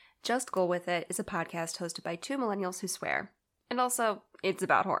Just Go With It is a podcast hosted by two millennials who swear. And also, it's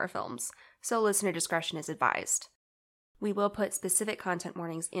about horror films, so listener discretion is advised. We will put specific content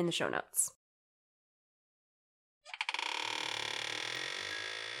warnings in the show notes.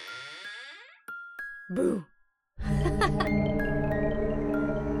 Boo.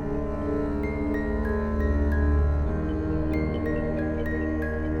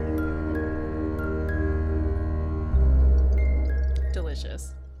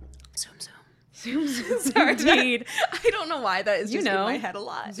 Delicious. Zoom, zoom. Zoom, zoom. Sorry, Indeed. I don't know why that is You just know. in my head a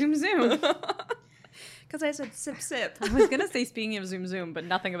lot. Zoom, zoom. Because I said sip, sip. I was going to say speaking of zoom, zoom, but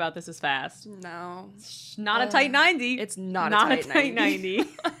nothing about this is fast. No. Not a tight 90. It's not a tight 90.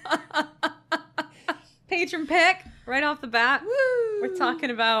 Patron pick right off the bat. Woo! We're talking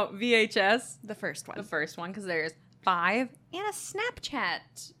about VHS. The first one. The first one, because there's 5 and a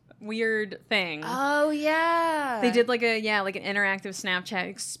Snapchat weird thing. Oh, yeah. They did like an interactive Snapchat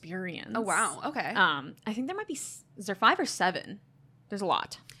experience. Oh, wow. Okay. I think there might be, is there 5 or 7? There's a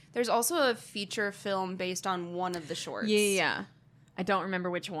lot. There's also a feature film based on one of the shorts. Yeah. I don't remember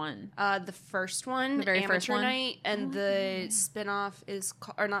which one. The first one, The very Amateur first one? Night, and the spin-off is,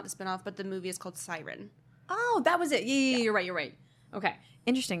 or not the spin-off, but the movie is called Siren. Oh, that was it. Yeah, you're right. Okay.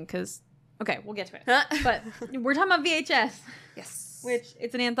 Interesting, because, okay, we'll get to it. But we're talking about VHS, Yes. which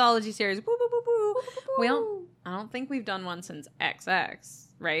it's an anthology series. Woo, woo, woo, woo. Woo. Well, I don't think we've done one since XX,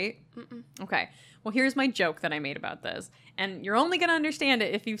 right? Mm-mm. Okay. Well, here's my joke that I made about this. And you're only going to understand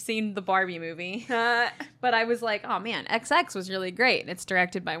it if you've seen the Barbie movie. But I was like, oh man, XX was really great. It's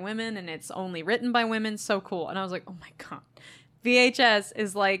directed by women and it's only written by women. So cool. And I was like, oh my God. VHS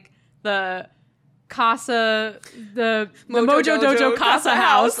is like the Casa, the Mojo Dojo Casa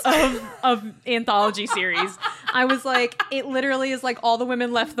House of anthology series. I was like, it literally is like all the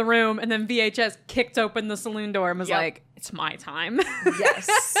women left the room and then VHS kicked open the saloon door and was like, it's my time.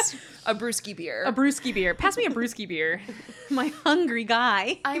 Yes. A brewski beer. A brewski beer. Pass me a brewski beer. My hungry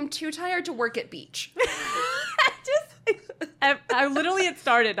guy. I'm too tired to work at beach. I literally had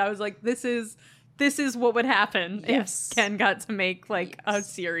started. I was like, this is what would happen Yes. if Ken got to make like a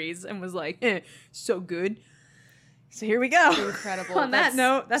series and was like, so good. So here we go. Incredible. On that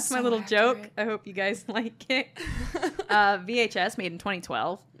note, that's so my little joke. accurate. I hope you guys like it. VHS made in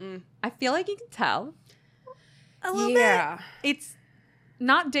 2012. I feel like you can tell a little bit. It's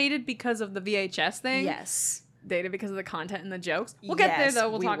not dated because of the VHS thing. Yes. Dated because of the content and the jokes. We'll get there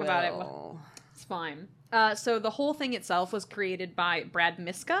though. We'll talk about it. It's fine. So the whole thing itself was created by Brad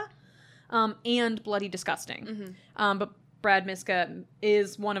Miska and Bloody Disgusting. But Brad Miska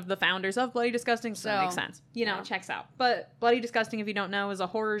is one of the founders of Bloody Disgusting, so that makes sense. You know, checks out. But Bloody Disgusting, if you don't know, is a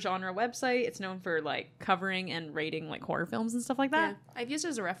horror genre website. It's known for like covering and rating like horror films and stuff like that. Yeah. I've used it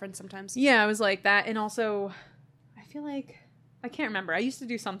as a reference sometimes. Yeah, I was like that. And also, I feel like, I can't remember. I used to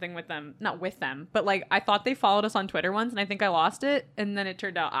do something with them. Not with them, but like I thought they followed us on Twitter once and I think I lost it. And then it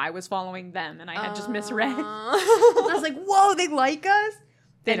turned out I was following them and I had just misread. I was like, whoa, they like us?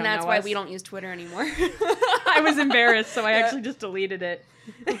 And that's why we don't use Twitter anymore. I was embarrassed, so I actually just deleted it.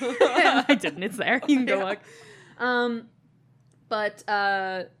 I didn't. It's there. You can go look. But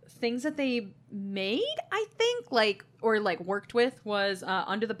things that they made, I think, or worked with was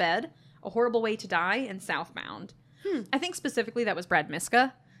Under the Bed, A Horrible Way to Die, and Southbound. I think specifically that was Brad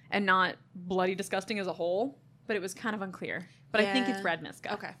Miska and not Bloody Disgusting as a whole, but it was kind of unclear. But I think it's Brad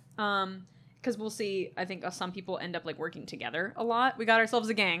Miska. Okay. Because we'll see, I think some people end up working together a lot. We got ourselves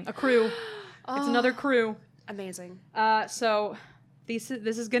a gang, a crew. It's another crew. Amazing. So this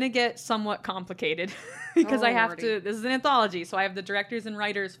is going to get somewhat complicated because I have to, this is an anthology, so I have the directors and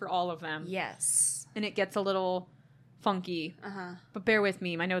writers for all of them. Yes. And it gets a little funky. But bear with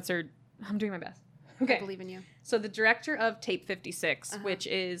me. My notes are, I'm doing my best. Okay. I believe in you. So the director of Tape 56, which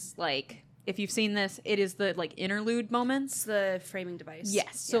is if you've seen this, it is the interlude moments. It's the framing device.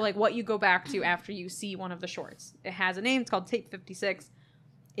 Yes. So what you go back to after you see one of the shorts. It has a name. It's called Tape 56.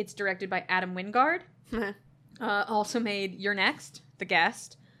 It's directed by Adam Wingard. Also made You're Next, The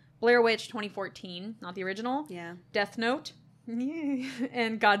Guest, Blair Witch 2014, not the original. Yeah. Death Note.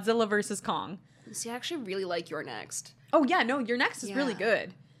 And Godzilla vs. Kong. See, I actually really like You're Next. Oh yeah, no, You're Next is really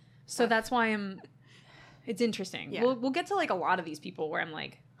good. So that's why it's interesting. Yeah. We'll get to a lot of these people where I'm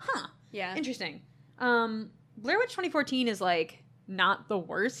like, huh. Yeah. Interesting. Blair Witch 2014 is not the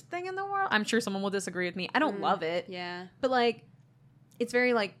worst thing in the world. I'm sure someone will disagree with me. I don't love it. Yeah. But it's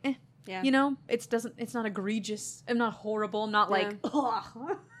very yeah. You know, it's not egregious. I'm not horrible. I'm not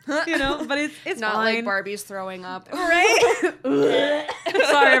ugh. You know, but it's not fine. like Barbie's throwing up. Right?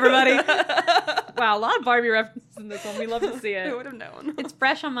 Sorry, everybody. Wow, a lot of Barbie references in this one. We love to see it. I would have known. It's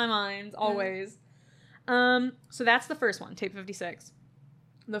fresh on my mind, always. So that's the first one, Tape 56.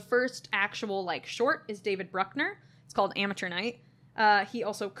 The first actual like short is David Bruckner. It's called Amateur Night. He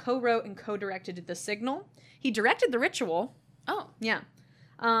also co-wrote and co-directed The Signal. He directed The Ritual. Oh. Yeah.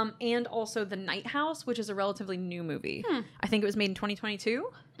 And also The Night House, which is a relatively new movie. I think it was made in 2022.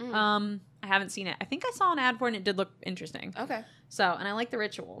 I haven't seen it. I think I saw an ad for it and it did look interesting. Okay. So, and I like The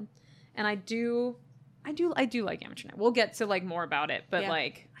Ritual. And I do like Amateur Night. We'll get to like more about it, but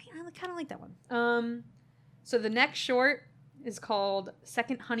like I kind of like that one. So the next short is called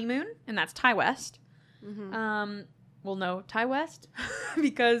Second Honeymoon, and that's Ty West. We'll know Ty West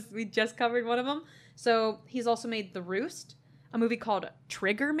because we just covered one of them. So he's also made The Roost, a movie called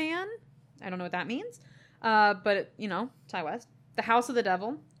Trigger Man. I don't know what that means. But, Ty West. The House of the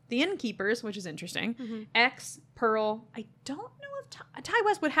Devil. The Innkeepers, which is interesting. X, Pearl. I don't know if Ty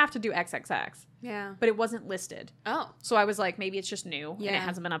West would have to do XXX. Yeah. But it wasn't listed. Oh. So I was like, maybe it's just new and it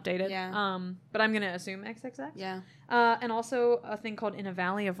hasn't been updated. Yeah. But I'm going to assume XXX. Yeah. And also a thing called In a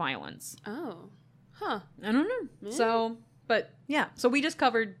Valley of Violence. Oh. Huh. I don't know. Yeah. So, but yeah. So we just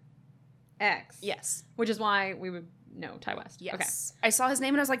covered X. Yes. Which is why we would know Ty West. Yes. Okay. I saw his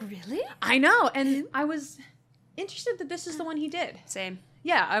name and I was like, really? I know. And I was interested that this is the one he did. Same.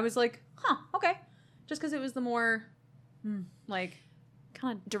 Yeah. I was like, huh, okay. Just because it was the more, like,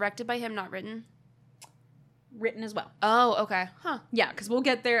 kind of Directed by him, not written? written as well. Oh, okay. Huh. Yeah, because we'll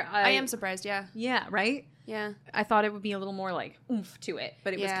get there. I am surprised, yeah. Yeah, right? Yeah. I thought it would be a little more, like, oomph to it.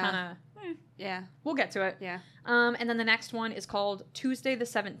 But it was Yeah. kind of, Yeah. we'll get to it. Yeah. And then the next one is called Tuesday the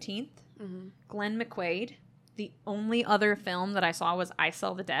 17th. Glenn McQuaid. The only other film that I saw was I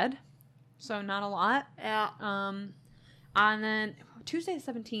Sell the Dead. So not a lot. Yeah. And then Tuesday the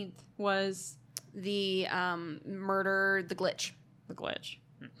 17th was The murder, the glitch. The Glitch.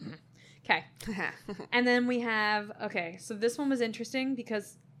 Okay. And then we have, so this one was interesting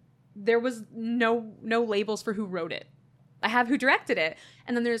because there was no labels for who wrote it. I have who directed it.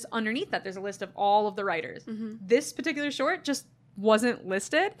 And then there's underneath that, there's a list of all of the writers. This particular short just wasn't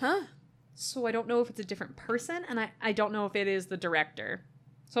listed. Huh? So I don't know if it's a different person, and I don't know if it is the director.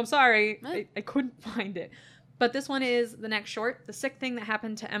 So I'm sorry, I couldn't find it. But this one is the next short, The Sick Thing That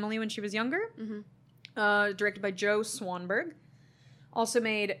Happened to Emily When She Was Younger, directed by Joe Swanberg. Also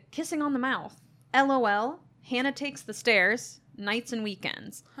made Kissing on the Mouth, LOL, Hannah Takes the Stairs, Nights and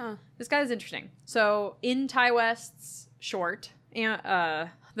Weekends. Huh. This guy is interesting. So in Ty West's short, The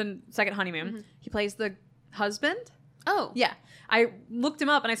Second Honeymoon, he plays the husband. Oh. Yeah. I looked him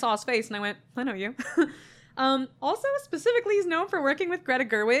up and I saw his face and I went, I know you. Also, specifically, he's known for working with Greta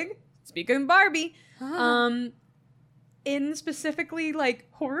Gerwig. Speaking of Barbie. In specifically, like,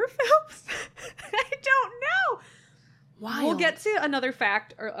 horror films. I don't know. Wild. We'll get to another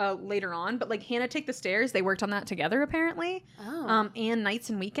fact later on, but, like, Hannah Take the Stairs, they worked on that together, apparently. Oh. And Nights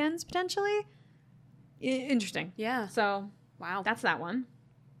and Weekends, potentially. Interesting. Yeah. So, Wow. that's that one.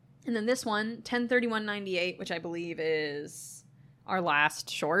 And then this one, 10/31/98, which I believe is our last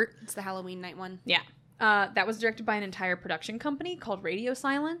short. It's the Halloween night one. Yeah. That was directed by an entire production company called Radio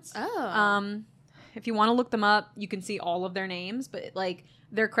Silence. Oh. If you want to look them up, you can see all of their names, but like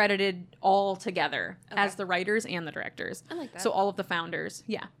they're credited all together as the writers and the directors. I like that. So all of the founders.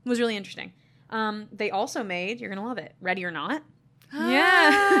 Yeah. It was really interesting. They also made, you're going to love it, Ready or Not.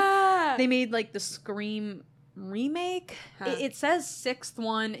 Yeah. They made like the Scream remake. It says sixth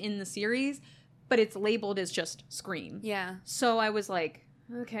one in the series, but it's labeled as just Scream. Yeah. So I was like,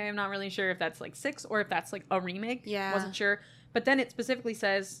 okay, I'm not really sure if that's like 6 or if that's like a remake. Yeah. Wasn't sure. But then it specifically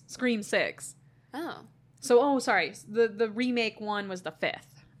says Scream 6. Oh. So, sorry. The remake one was the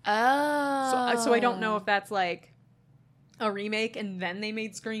 5th. Oh. So I don't know if that's like a remake and then they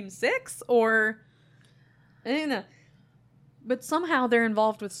made Scream 6 or... I don't know. But somehow they're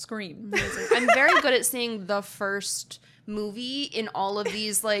involved with Scream. I'm very good at seeing the first movie in all of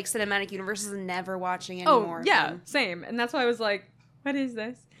these like cinematic universes and never watching any more. Oh, yeah, same. And that's why I was like, what is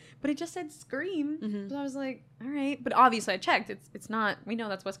this? But it just said Scream. So I was like, all right. But obviously I checked. It's not, we know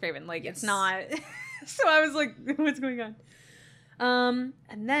that's Wes Craven. Like, it's not. So I was like, what's going on?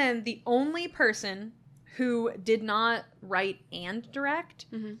 And then the only person who did not write and direct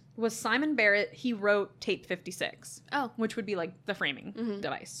was Simon Barrett. He wrote Tape 56. Oh. Which would be like the framing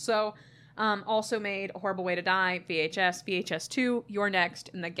device. So also made A Horrible Way to Die, VHS, VHS 2, You're Next,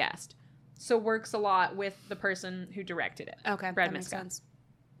 and The Guest. So works a lot with the person who directed it. Okay. Brad that makes Miska. sense.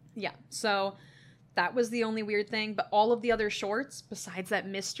 Yeah. So that was the only weird thing. But all of the other shorts, besides that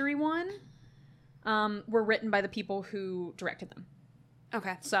mystery one, were written by the people who directed them.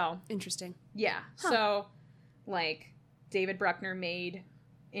 Okay. So, Interesting. yeah. So, like, David Bruckner made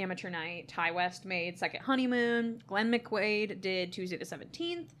Amateur Night. Ty West made Second Honeymoon. Glenn McQuaid did Tuesday the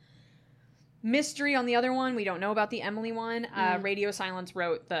 17th. Mystery on the other one. We don't know about the Emily one. Radio Silence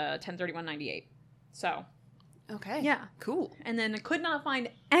wrote the 10/31/98. So. Okay. Yeah. Cool. And then I could not find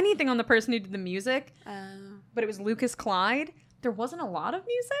anything on the person who did the music. But it was Lucas Clyde. There wasn't a lot of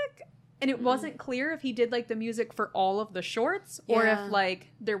music. And it wasn't clear if he did, like, the music for all of the shorts. Or if, like,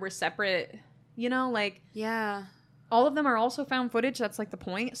 there were separate, you know, like... Yeah. All of them are also found footage. That's, like, the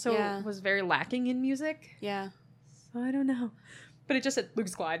point. So it was very lacking in music. Yeah. So I don't know. But it just said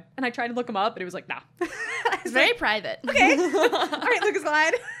Lucas Clyde. And I tried to look him up, but it was like, nah. It's very private. Okay. All right, Lucas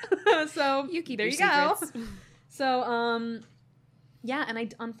Clyde. So you keep there your you secrets. go. So, yeah, and I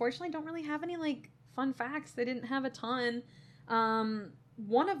unfortunately don't really have any, like, fun facts. They didn't have a ton.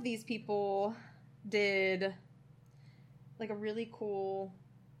 One of these people did, like, a really cool,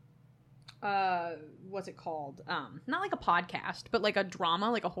 what's it called? Not like a podcast, but like a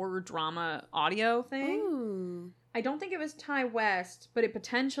drama, like a horror drama audio thing. Ooh. I don't think it was Ty West, but it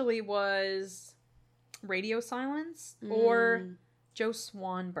potentially was Radio Silence or Joe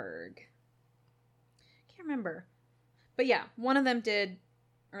Swanberg. Can't remember. But yeah, one of them did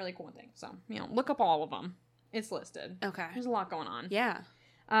a really cool thing. So, you know, look up all of them. It's listed. Okay. There's a lot going on. Yeah.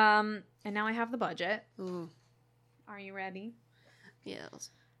 And now I have the budget. Ooh. Are you ready? Yes.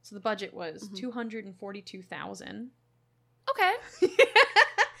 So the budget was $242,000. Okay.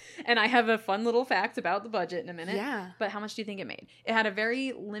 And I have a fun little fact about the budget in a minute. Yeah. But how much do you think it made? It had a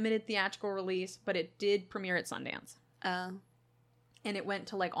very limited theatrical release, but it did premiere at Sundance. And it went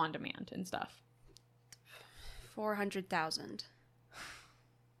to, like, on demand and stuff. 400,000.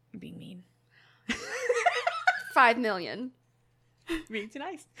 You're being mean. 5 million. Being too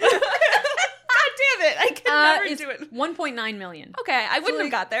nice. God damn it. I can never do it. 1.9 million. Okay, I wouldn't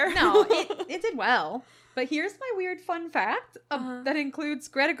have got there. No, it did well. But here's my weird fun fact that includes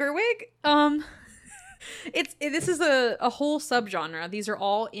Greta Gerwig. This is a whole subgenre. These are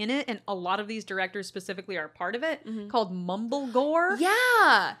all in it, and a lot of these directors specifically are part of it, called mumblegore.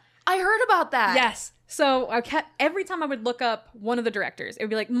 Yeah, I heard about that. Yes. So every time I would look up one of the directors, it would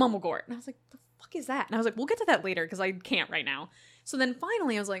be like mumblegore, and I was like, "The fuck is that?" And I was like, "We'll get to that later because I can't right now." So then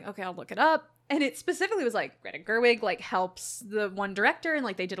finally, I was like, "Okay, I'll look it up." And it specifically was like Greta Gerwig like helps the one director, and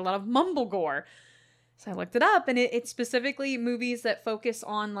like they did a lot of mumblegore. So I looked it up, and it's specifically movies that focus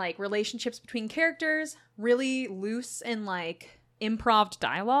on, like, relationships between characters, really loose and, like, improv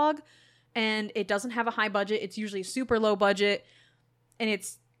dialogue, and it doesn't have a high budget. It's usually super low budget, and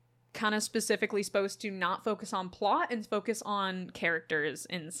it's kind of specifically supposed to not focus on plot and focus on characters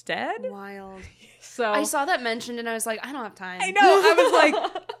instead. Wild. So I saw that mentioned, and I was like, I don't have time. I know. I was like,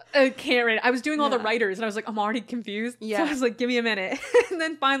 I can't read it. I was doing all the writers, and I was like, I'm already confused. Yeah. So I was like, give me a minute. And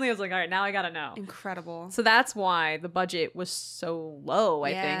then finally I was like, all right, now I gotta know. Incredible. So that's why the budget was so low,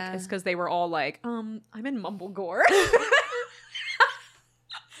 I think. It's because they were all like, I'm in mumblegore.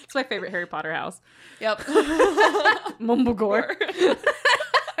 It's my favorite Harry Potter house. Yep. Mumblegore.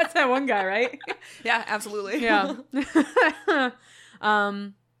 That's that one guy, right? Yeah, absolutely. Yeah.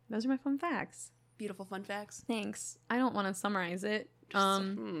 Those are my fun facts. Beautiful fun facts. Thanks. I don't want to summarize it.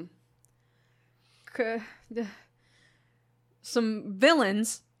 Some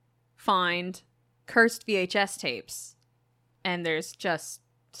villains find cursed VHS tapes, and there's just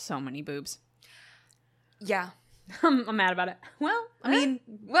so many boobs. Yeah. I'm mad about it. Well, I mean,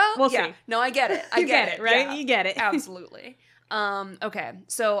 well, we'll yeah. see. No, I get it. You get it, right? Yeah. You get it. Absolutely. Okay.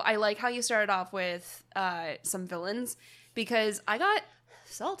 So I like how you started off with some villains, because I got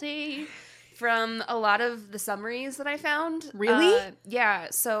salty from a lot of the summaries that I found. Really? Yeah.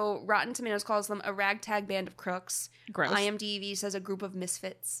 So Rotten Tomatoes calls them a ragtag band of crooks. Gross. IMDb says a group of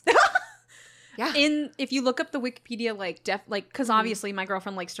misfits. Yeah. If you look up the Wikipedia, because obviously my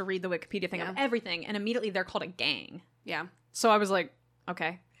girlfriend likes to read the Wikipedia thing of everything, and immediately they're called a gang. Yeah. So I was like,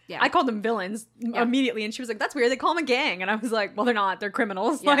 okay. Yeah. I called them villains immediately, and she was like, that's weird. They call them a gang. And I was like, well, they're not. They're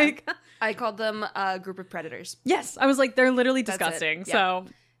criminals. Yeah. Like, I called them a group of predators. yes. I was like, they're literally That's disgusting. it. Yeah. So.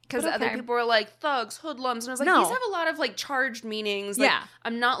 Because But other okay. people were like thugs, hoodlums, and I was like, No. these have a lot of like charged meanings. Like, Yeah.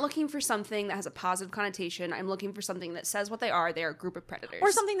 I'm not looking for something that has a positive connotation. I'm looking for something that says what they are. They are a group of predators.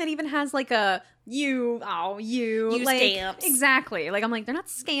 Or something that even has like a you like, scamps. Exactly. Like I'm like, they're not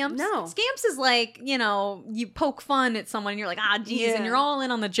scamps. No. Scamps is like, you poke fun at someone and you're like, geez, Yeah. and you're all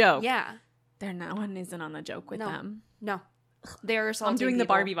in on the joke. Yeah. They're no one isn't on the joke with No. them. No. They're assaulting I'm doing the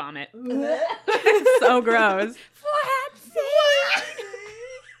people. Barbie vomit. It's so gross.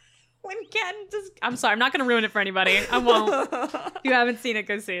 When Ken just I'm sorry, I'm not gonna ruin it for anybody. I won't. If you haven't seen it,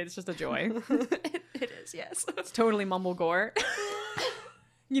 go see it. It's just a joy. It is, yes. It's totally mumble gore.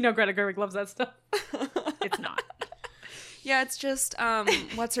 Greta Gerwig loves that stuff. It's not. Yeah, it's just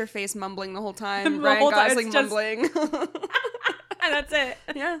what's her face mumbling the whole time. The Ryan whole time, Gosling it's just- mumbling. And that's it.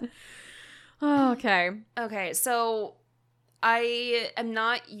 Yeah. Oh, okay. Okay, so I am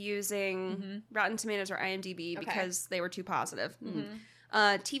not using Rotten Tomatoes or IMDb because they were too positive.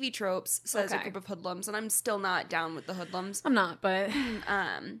 TV Tropes says a group of hoodlums, and I'm still not down with the hoodlums. I'm not, but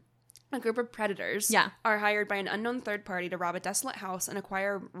A group of predators are hired by an unknown third party to rob a desolate house and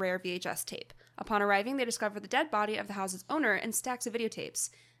acquire rare VHS tape. Upon arriving, they discover the dead body of the house's owner and stacks of videotapes.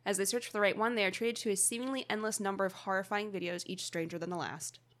 As they search for the right one, they are treated to a seemingly endless number of horrifying videos, each stranger than the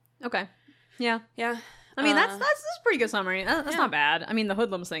last. okay. Yeah. Yeah. I mean, that's a pretty good summary. That's not bad. I mean, the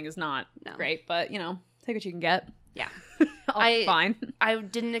hoodlums thing is not great, but, take what you can get. Yeah. Fine. I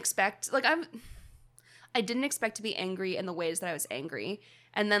didn't expect, I didn't expect to be angry in the ways that I was angry.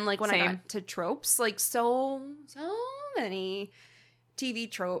 And then, when I got to tropes, so many TV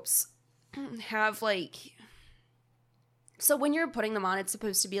tropes have, so when you're putting them on, it's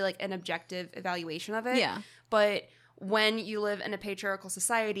supposed to be, an objective evaluation of it. Yeah. But when you live in a patriarchal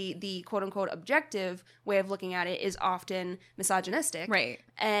society, the quote-unquote objective way of looking at it is often misogynistic. Right.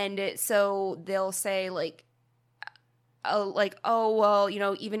 And so they'll say, oh, well,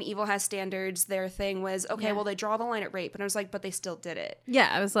 even evil has standards. Their thing was, okay, well, they draw the line at rape. And I was like, but they still did it. Yeah,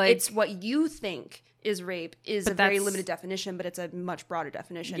 I was like... It's what you think is rape is a very limited definition, but it's a much broader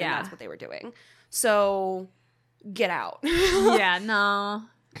definition, and that's what they were doing. So, get out. Yeah, no.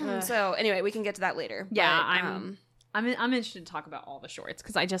 So, anyway, we can get to that later. Yeah, but, I'm interested to talk about all the shorts,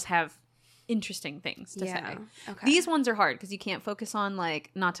 because I just have interesting things to say. Okay. These ones are hard, because you can't focus on,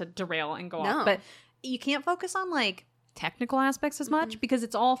 not to derail and go off, but you can't focus on, technical aspects as much because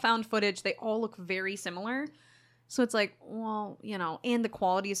it's all found footage. They all look very similar. So it's well, and the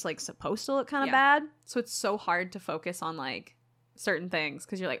quality is supposed to look kind of bad. So it's so hard to focus on certain things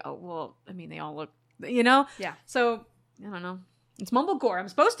because you're oh, well, I mean, they all look, Yeah. So I don't know. It's mumblecore. I'm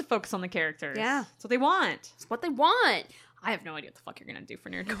supposed to focus on the characters. Yeah. That's what they want. It's what they want. I have no idea what the fuck you're going to do for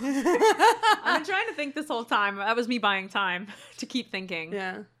Nerd Corner. I've been trying to think this whole time. That was me buying time to keep thinking.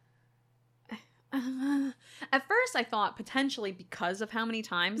 Yeah. At first, I thought potentially because of how many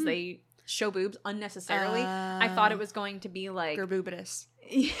times they show boobs unnecessarily, I thought it was going to be Gerbubitous.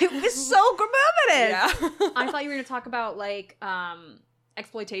 It was so gerbubitous. Yeah. I thought you were going to talk about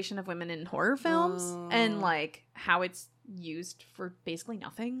exploitation of women in horror films and how it's used for basically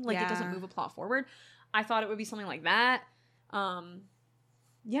nothing. It doesn't move a plot forward. I thought it would be something like that.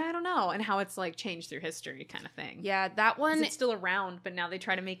 Yeah, I don't know. And how it's changed through history kind of thing. Yeah, that one... It's still around, but now they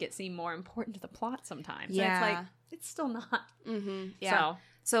try to make it seem more important to the plot sometimes. Yeah. And it's still not. Mm-hmm. Yeah.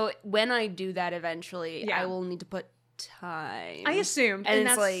 So when I do that eventually, I will need to put time. I assumed. And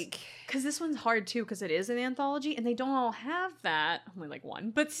it's because this one's hard too, because it is an anthology, and they don't all have that. Only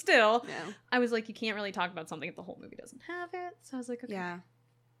one. But still, I was you can't really talk about something if the whole movie doesn't have it. So I was okay. Yeah.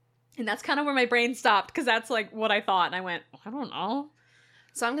 And that's kind of where my brain stopped, because that's what I thought. And I went, I don't know.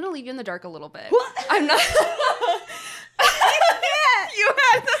 So I'm going to leave you in the dark a little bit. What? I'm not... You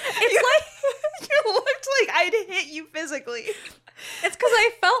had... You looked like I'd hit you physically. It's because I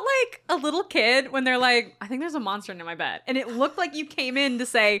felt like a little kid when they're I think there's a monster in my bed. And it looked like you came in to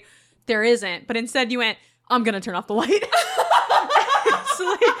say, there isn't. But instead you went, I'm going to turn off the light.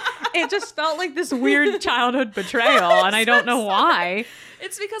 So it just felt like this weird childhood betrayal. And I don't know why.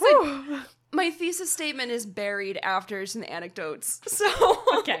 It's because my thesis statement is buried after some anecdotes. So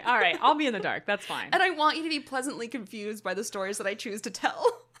okay, all right. I'll be in the dark. That's fine. And I want you to be pleasantly confused by the stories that I choose to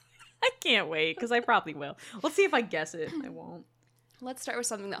tell. I can't wait, because I probably will. Let's see if I guess it. I won't. Let's start with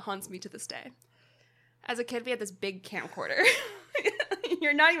something that haunts me to this day. As a kid, we had this big camcorder.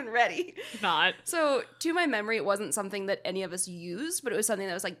 You're not even ready. Not. So, to my memory, it wasn't something that any of us used, but it was something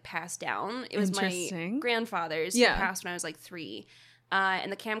that was passed down. It was my grandfather's. Yeah. He passed when I was 3.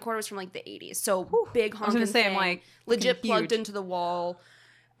 And the camcorder was from the 80s. So big honking thing. I was gonna say, I'm legit plugged into the wall.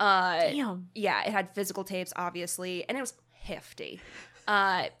 Damn. Yeah, it had physical tapes, obviously. And it was hefty.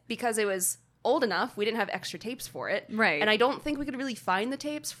 Because it was old enough, we didn't have extra tapes for it. Right. And I don't think we could really find the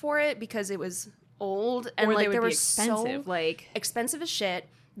tapes for it because it was old. And or they would be expensive. Expensive as shit.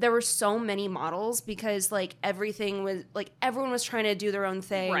 There were so many models because everything was everyone was trying to do their own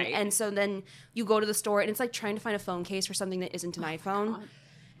thing. Right. And so then you go to the store and it's trying to find a phone case for something that isn't an iPhone. God.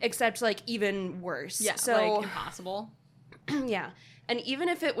 Except even worse. Yeah. So impossible. Yeah. And even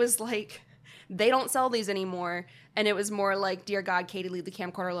if it was they don't sell these anymore and it was more dear God, Katie, leave the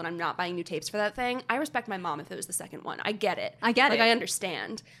camcorder alone, I'm not buying new tapes for that thing. I respect my mom if it was the second one. I get it. I get it. I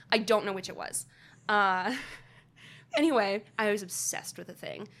understand. I don't know which it was. Anyway, I was obsessed with the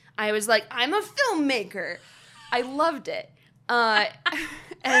thing. I was I'm a filmmaker. I loved it.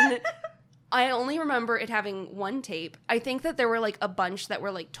 And I only remember it having one tape. I think that there were a bunch that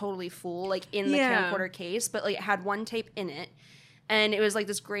were totally full, in the camcorder case, but it had one tape in it. And it was like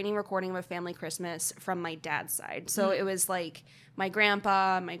this grainy recording of a family Christmas from my dad's side. So it was like my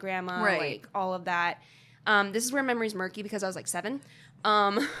grandpa, my grandma, like all of that. This is where memory's murky because I was like 7.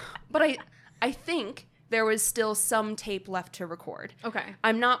 But I think there was still some tape left to record. Okay.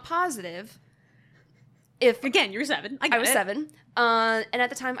 I'm not positive. Again, you're 7. I was 7. And at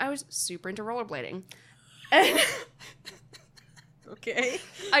the time, I was super into rollerblading. And okay.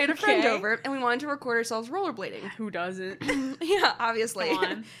 I had a friend over, and we wanted to record ourselves rollerblading. Who doesn't? Yeah, obviously. Come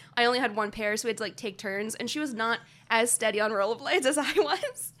on. I only had one pair, so we had to, like, take turns, and she was not as steady on rollerblades as I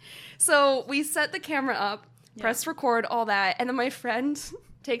was. So we set the camera up, press record, all that, and then my friend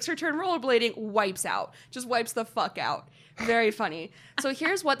takes her turn rollerblading, wipes out. Just wipes the fuck out. Very funny. So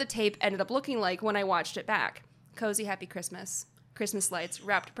here's what the tape ended up looking like when I watched it back. Cozy happy Christmas. Christmas lights,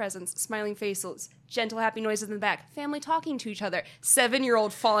 wrapped presents, smiling faces, gentle happy noises in the back, family talking to each other,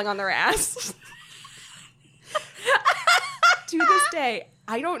 7-year-old falling on their ass. To this day,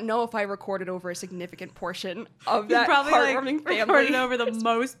 I don't know if I recorded over a significant portion of that heartwarming family. Recorded over the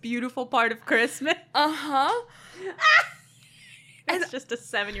most beautiful part of Christmas. Uh-huh. It's just a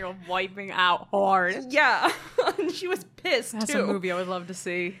 7-year-old wiping out hard. Yeah. She was pissed, That's too. a movie I would love to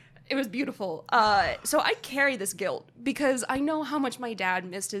see. It was beautiful. So I carry this guilt because I know how much my dad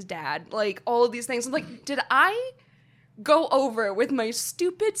missed his dad. Like, all of these things. I'm like, did I go over with my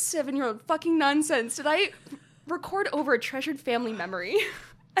stupid 7-year-old fucking nonsense? Did I record over a treasured family memory?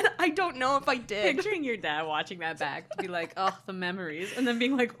 And I don't know if I did. Picturing your dad watching that back to be like, oh, the memories. And then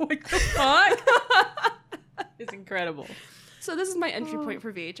being like, what the fuck? It's incredible. So this is my entry point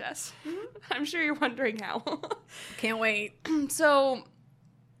for VHS. I'm sure you're wondering how. Can't wait. So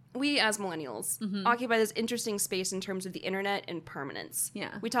we as millennials occupy this interesting space in terms of the internet and permanence.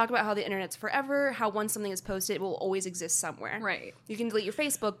 Yeah. We talk about how the internet's forever, how once something is posted, it will always exist somewhere. Right. You can delete your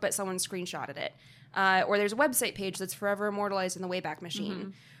Facebook, but someone screenshotted it. Or there's a website page that's forever immortalized in the Wayback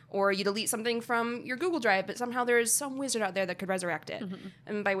Machine. Or you delete something from your Google Drive, but somehow there is some wizard out there that could resurrect it.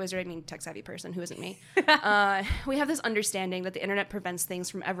 And by wizard, I mean tech-savvy person, who isn't me. We have this understanding that the internet prevents things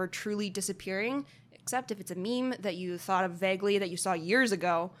from ever truly disappearing, except if it's a meme that you thought of vaguely that you saw years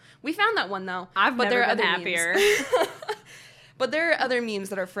ago. We found that one, though. I've never been happier. But there are other memes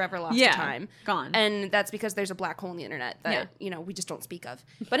that are forever lost to time. Gone. And that's because there's a black hole in the internet that, we just don't speak of.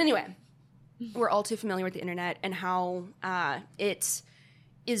 But anyway, we're all too familiar with the internet and how it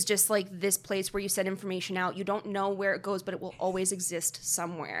is just like this place where you send information out. You don't know where it goes, but it will always exist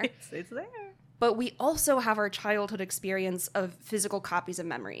somewhere. It's there. But we also have our childhood experience of physical copies of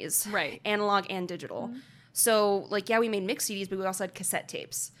memories. Right. Analog and digital. So, like, we made mixed CDs, but we also had cassette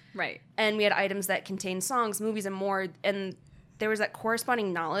tapes. Right. And we had items that contained songs, movies, and more. And there was that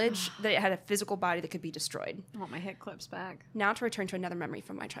corresponding knowledge that it had a physical body that could be destroyed. I want my hit clips back. Now to return to another memory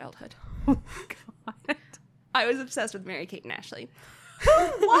from my childhood. Oh, God. I was obsessed with Mary-Kate and Ashley. Who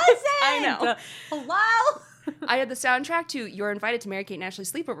was it? I know. Hello? I had the soundtrack to You're Invited to Mary-Kate and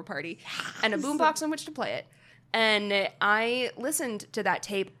Ashley's Sleepover Party and a boombox on which to play it. And I listened to that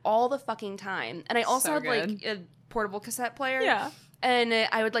tape all the fucking time. And I also had, like, a portable cassette player. Yeah. And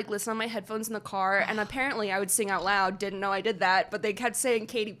I would, like, listen on my headphones in the car. And apparently I would sing out loud. Didn't know I did that. But they kept saying,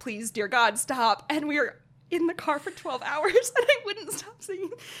 Katie, please, dear God, stop. And we were in the car for 12 hours. And I wouldn't stop singing.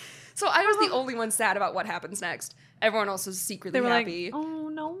 So I was the only one sad about what happens next. Everyone else was secretly happy. Like, oh,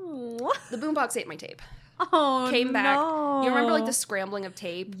 no. The boombox ate my tape. Oh, Came back. no. You remember, like, the scrambling of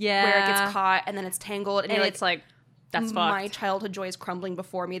tape? Yeah. Where it gets caught and then it's tangled. And you're like, it's like, that's fucked. My childhood joy is crumbling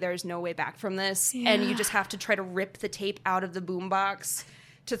before me. There's no way back from this. Yeah. And you just have to try to rip the tape out of the boombox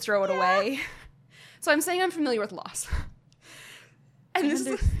to throw it away. So I'm saying I'm familiar with loss.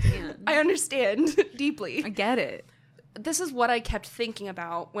 And I understand deeply. I get it. This is what I kept thinking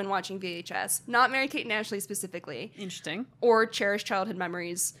about when watching VHS. Not Mary-Kate and Ashley specifically. Interesting. Or cherished childhood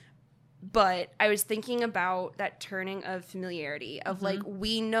memories. But I was thinking about that turning of familiarity of like,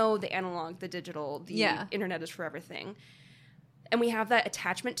 we know the analog, the digital, the internet is forever thing. And we have that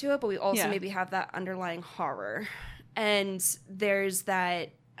attachment to it, but we also maybe have that underlying horror. And there's that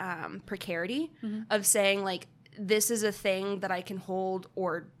precarity of saying like, this is a thing that I can hold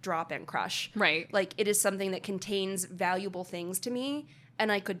or drop and crush. Right. Like, it is something that contains valuable things to me,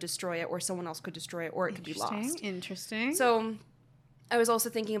 and I could destroy it, or someone else could destroy it, or it could be lost. Interesting. So I was also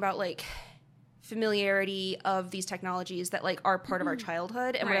thinking about, like, familiarity of these technologies that, like, are part of our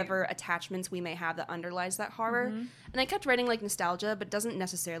childhood and whatever attachments we may have that underlies that horror. And I kept writing, like, nostalgia, but doesn't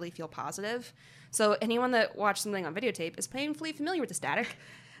necessarily feel positive. So anyone that watched something on videotape is painfully familiar with the static.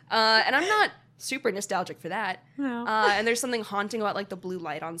 And I'm not super nostalgic for that. No. And there's something haunting about like the blue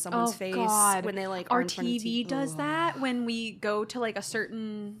light on someone's face when they like our TV does that when we go to like a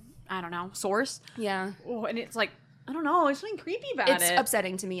certain, I don't know, source. Yeah. Oh, and it's like I don't know. There's something creepy about it. It's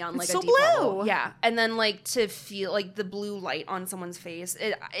upsetting to me on like it's a so deep blue. level. Yeah, and then like to feel like the blue light on someone's face,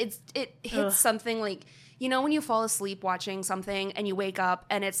 it hits something like, you know, when you fall asleep watching something and you wake up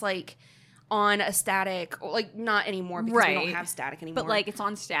and it's like on a static, like not anymore because we don't have static anymore. But like it's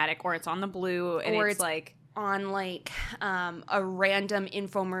on static or it's on the blue and or it's like on like a random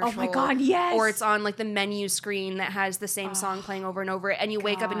infomercial. Oh my God, yes. Or it's on like the menu screen that has the same song playing over and over, and you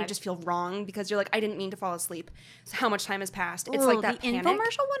wake up and you just feel wrong because you're like, I didn't mean to fall asleep. So how much time has passed? It's like that the panic.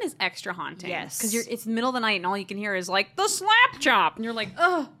 Infomercial one is extra haunting. Yes. Because it's the middle of the night and all you can hear is like, the slap chop. And you're like,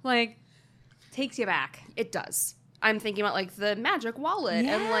 oh, like, takes you back. It does. I'm thinking about like the magic wallet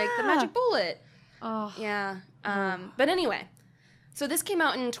and like the magic bullet. Oh. Yeah. But anyway. So this came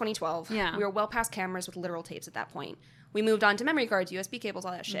out in 2012. Yeah. We were well past cameras with literal tapes at that point. We moved on to memory cards, USB cables,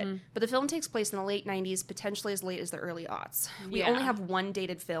 all that shit. Mm-hmm. But the film takes place in the late 90s, potentially as late as the early aughts. We only have one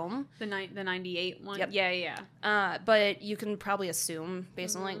dated film. The 98 one? Yep. Yeah. But you can probably assume,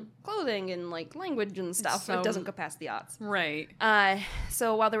 based on like clothing and like language and stuff, it doesn't go past the aughts. Right.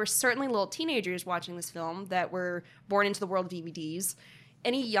 So while there were certainly little teenagers watching this film that were born into the world of DVDs,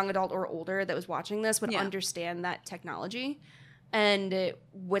 any young adult or older that was watching this would understand that technology. And it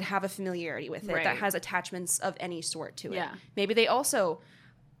would have a familiarity with it that has attachments of any sort to it. Yeah. Maybe they also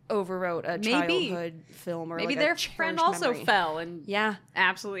overwrote a childhood film or maybe like their a friend also memory. fell and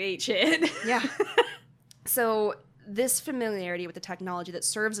absolutely ate shit. Yeah. So this familiarity with the technology that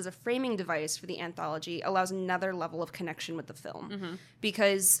serves as a framing device for the anthology allows another level of connection with the film. Mm-hmm.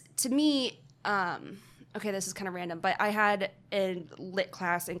 Because to me, okay, this is kind of random, but I had a lit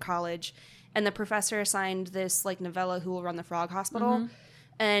class in college, and the professor assigned this like novella, Who Will Run the Frog Hospital. Mm-hmm.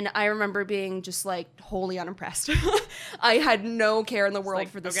 And I remember being just like wholly unimpressed. I had no care in the world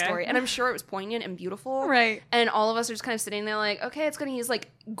for this story. And I'm sure it was poignant and beautiful. Right. And all of us are just kind of sitting there like, okay, it's going to, he's like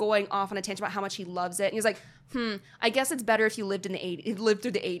going off on a tangent about how much he loves it. And he's like, I guess it's better if you lived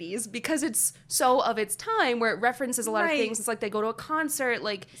through the 80s because it's so of its time where it references a lot of things. It's like they go to a concert,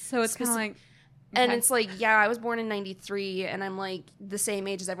 like. So it's kind of like. And it's like, yeah, I was born in 93 and I'm like the same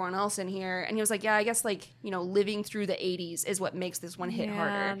age as everyone else in here. And he was like, yeah, I guess like, you know, living through the 80s is what makes this one hit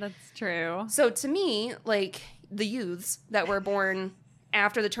harder. Yeah, that's true. So to me, like the youths that were born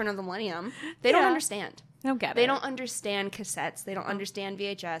after the turn of the millennium, they don't understand. They don't get it. They don't understand cassettes. They don't understand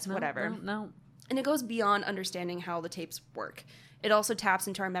VHS, whatever. No. And it goes beyond understanding how the tapes work. It also taps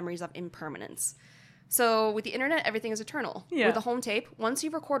into our memories of impermanence. So with the internet, everything is eternal. Yeah. With a home tape, once you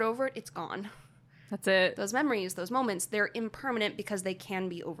record over it, it's gone. That's it. Those memories, those moments, they're impermanent because they can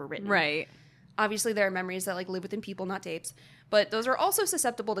be overwritten. Right. Obviously, there are memories that like live within people, not tapes, but those are also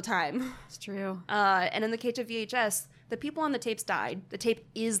susceptible to time. It's true. And in the case of VHS, the people on the tapes died. The tape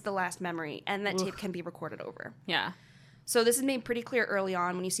is the last memory, and that tape can be recorded over. Yeah. So this is made pretty clear early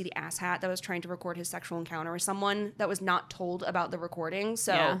on when you see the asshat that was trying to record his sexual encounter with someone that was not told about the recording,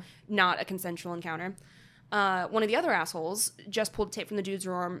 so not a consensual encounter. One of the other assholes just pulled tape from the dude's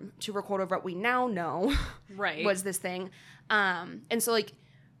room to record over what we now know was this thing. And so, like,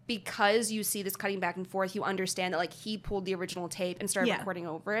 because you see this cutting back and forth, you understand that, like, he pulled the original tape and started recording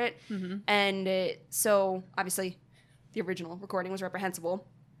over it. Mm-hmm. And so, obviously, the original recording was reprehensible.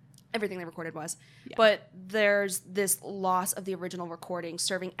 Everything they recorded was. Yeah. But there's this loss of the original recording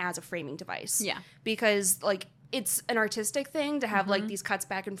serving as a framing device. Yeah. Because, like, it's an artistic thing to have, like, these cuts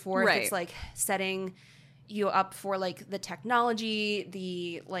back and forth. Right. It's, like, setting you up for like the technology,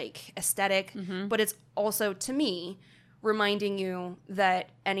 the like aesthetic, but it's also to me reminding you that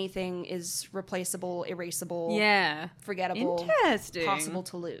anything is replaceable, erasable, forgettable, possible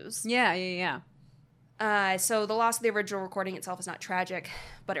to lose. So the loss of the original recording itself is not tragic,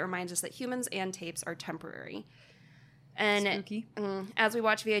 but it reminds us that humans and tapes are temporary. And as we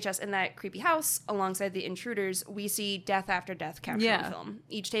watch VHS in that creepy house alongside the intruders, we see death after death captured on film.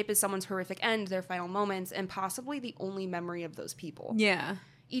 Each tape is someone's horrific end, their final moments, and possibly the only memory of those people. Yeah.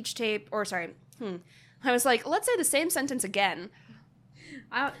 Each tape, I was like, let's say the same sentence again.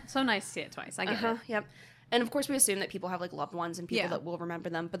 So nice to see it twice. I get it. Yep. And of course we assume that people have like loved ones and people that will remember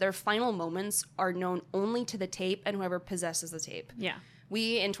them, but their final moments are known only to the tape and whoever possesses the tape. Yeah.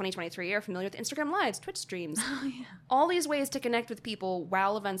 We, in 2023, are familiar with Instagram Lives, Twitch streams. All these ways to connect with people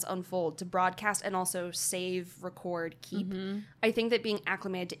while events unfold, to broadcast and also save, record, keep. I think that being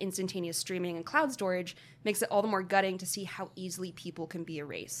acclimated to instantaneous streaming and cloud storage makes it all the more gutting to see how easily people can be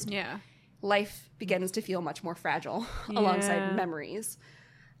erased. Yeah. Life begins to feel much more fragile alongside memories.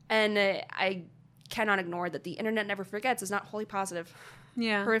 And I cannot ignore that the internet never forgets is not wholly positive.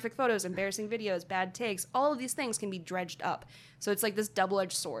 Yeah. Horrific photos, embarrassing videos, bad takes, all of these things can be dredged up. So it's like this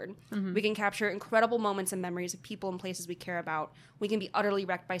double-edged sword. We can capture incredible moments and memories of people and places we care about. We can be utterly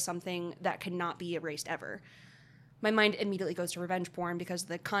wrecked by something that cannot be erased ever. my mind immediately goes to revenge porn because of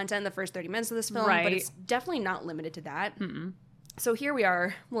the content, the first 30 minutes of this film, but it's definitely not limited to that. So here we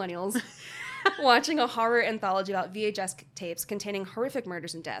are, millennials, watching a horror anthology about VHS tapes containing horrific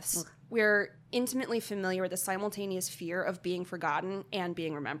murders and deaths. We're intimately familiar with the simultaneous fear of being forgotten and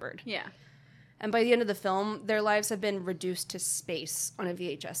being remembered. Yeah. And by the end of the film, their lives have been reduced to space on a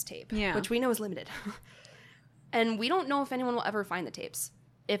VHS tape, which we know is limited. And we don't know if anyone will ever find the tapes.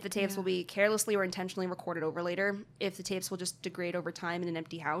 If the tapes will be carelessly or intentionally recorded over later. If the tapes will just degrade over time in an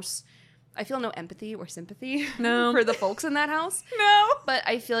empty house. I feel no empathy or sympathy for the folks in that house. No. But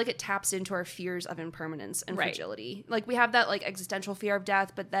I feel like it taps into our fears of impermanence and fragility. Like, we have that, like, existential fear of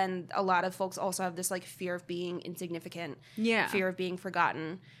death, but then a lot of folks also have this, like, fear of being insignificant. Yeah. Fear of being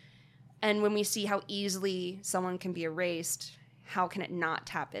forgotten. And when we see how easily someone can be erased, how can it not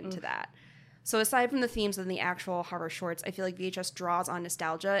tap into that? So aside from the themes and the actual horror shorts, I feel like VHS draws on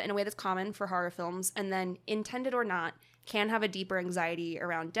nostalgia in a way that's common for horror films, and then, intended or not, can have a deeper anxiety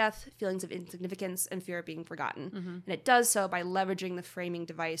around death, feelings of insignificance, and fear of being forgotten. And it does so by leveraging the framing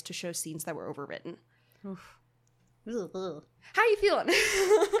device to show scenes that were overwritten. Oof. How are you feeling?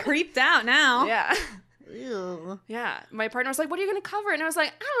 Creeped out now. Yeah. Yeah. My partner was like, what are you going to cover? And I was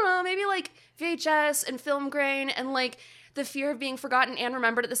like, I don't know, maybe like VHS and film grain and like the fear of being forgotten and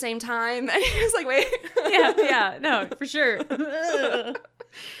remembered at the same time. And he was like, wait. Yeah, no, for sure.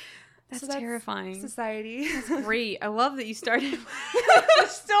 That's terrifying. Society. That's great. I love that you started with the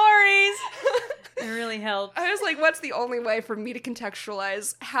stories. It really helped. I was like, what's the only way for me to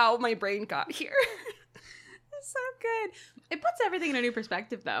contextualize how my brain got here? That's so good. It puts everything in a new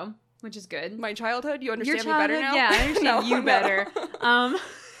perspective, though, which is good. My childhood? You understand me better now? Yeah, I understand you better. No,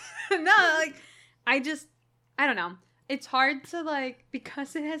 like, I don't know. It's hard to, like,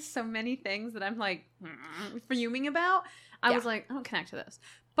 because it has so many things that I'm, like, fuming about. I was like, I don't connect to this.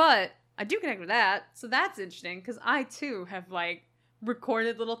 But I do connect with that. So that's interesting because I, too, have, like,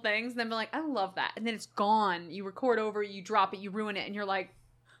 recorded little things and then been like, I love that. And then it's gone. You record over, you drop it, you ruin it, and you're like,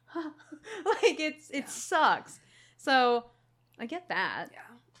 huh. Like, it sucks. So I get that. Yeah.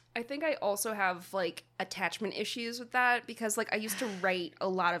 I think I also have, like, attachment issues with that because, like, I used to write a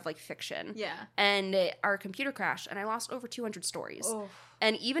lot of, like, fiction. Yeah. And our computer crashed, and I lost over 200 stories. Oh.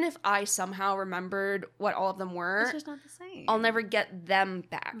 And even if I somehow remembered what all of them were, it's just not the same. I'll never get them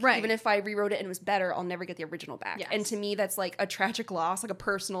back. Right. Even if I rewrote it and it was better, I'll never get the original back. Yes. And to me, that's, like, a tragic loss, like a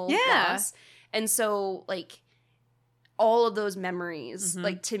personal loss. And so, like, all of those memories,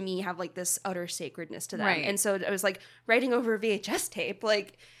 like, to me, have, like, this utter sacredness to them. Right. And so I was, like, writing over a VHS tape,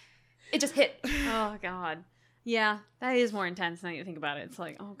 like, it just hit. Oh, God. Yeah, that is more intense now you think about it. It's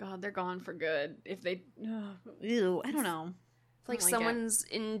like, oh, God, they're gone for good. If they... ew, I don't know. It's like someone's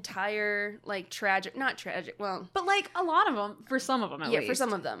entire, like, not tragic, well... But, like, a lot of them, for some of them, at least. Yeah, for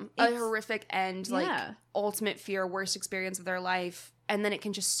some of them. A horrific end, like, ultimate fear, worst experience of their life, and then it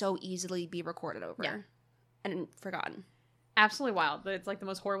can just so easily be recorded over and forgotten. Absolutely wild. It's, like, the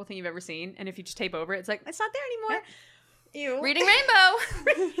most horrible thing you've ever seen, and if you just tape over it, it's like, it's not there anymore. Ew. Reading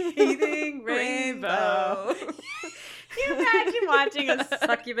Rainbow. Reading Rainbow. Can you imagine watching a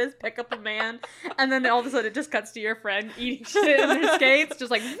succubus pick up a man, and then all of a sudden it just cuts to your friend eating shit in their skates, just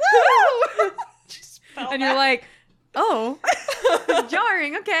like, woo! And you're like, oh,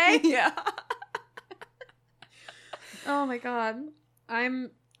 jarring, okay. Yeah. Oh my God.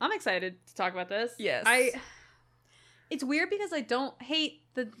 I'm excited to talk about this. Yes. It's weird because I don't hate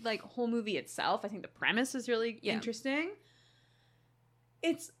the, like, whole movie itself. I think the premise is really interesting.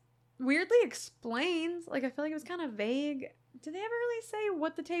 It's weirdly explained. Like, I feel like it was kind of vague. Did they ever really say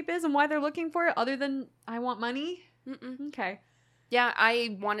what the tape is and why they're looking for it other than I want money? Mm-mm. Okay. Yeah,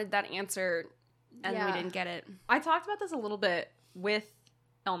 I wanted that answer and we didn't get it. I talked about this a little bit with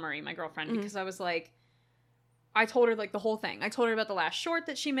Elmarie, my girlfriend, because I was like, I told her, like, the whole thing. I told her about the last short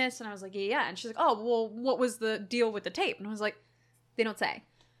that she missed, and I was like, yeah. And she's like, oh, well, what was the deal with the tape? And I was like, they don't say.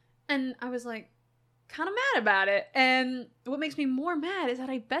 And I was like, kind of mad about it. And what makes me more mad is that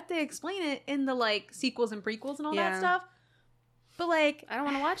I bet they explain it in the, like, sequels and prequels and all that stuff. But, like, I don't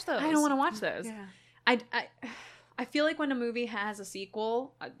want to watch those. I don't want to watch those. Yeah. I feel like when a movie has a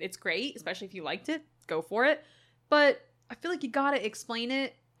sequel, it's great, especially if you liked it. Go for it. But I feel like you gotta explain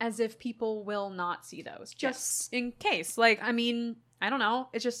it as if people will not see those. Just in case. Like, I mean, I don't know.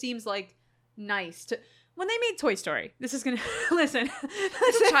 It just seems, like, nice to... When they made Toy Story, this is gonna... Listen.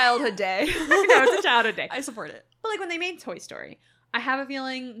 It's a childhood day. I know, it's a childhood day. I support it. But, like, when they made Toy Story, I have a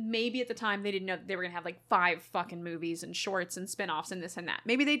feeling maybe at the time they didn't know that they were gonna have, like, 5 fucking movies and shorts and spin-offs and this and that.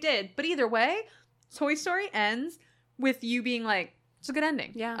 Maybe they did. But either way, Toy Story ends with you being like, it's a good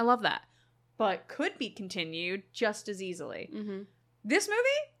ending. Yeah. I love that. But could be continued just as easily. Mm-hmm. This movie,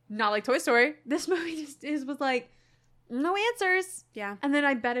 not like Toy Story. This movie just was like, no answers. Yeah. And then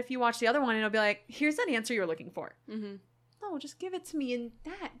I bet if you watch the other one, it'll be like, here's that answer you're looking for. Mm-hmm. No, just give it to me in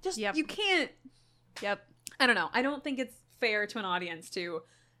that. Just, yep. You can't. Yep. I don't know. I don't think it's fair to an audience to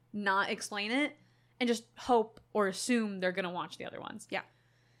not explain it and just hope or assume they're going to watch the other ones. Yeah.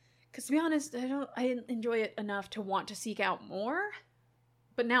 Because to be honest, I didn't enjoy it enough to want to seek out more.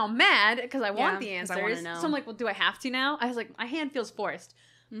 But now I'm mad because I want the answers. I want to know. So I'm like, well, do I have to now? I was like, my hand feels forced.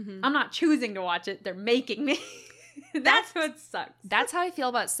 Mm-hmm. I'm not choosing to watch it. They're making me. That's what sucks. That's how I feel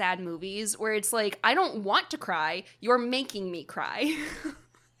about sad movies, where it's like, I don't want to cry. You're making me cry.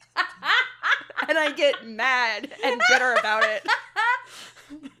 And I get mad and bitter about it.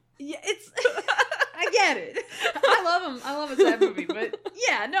 Yeah, I get it. I love them. I love a sad movie, but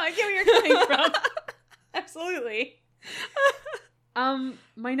yeah, no, I get where you're coming from. Absolutely.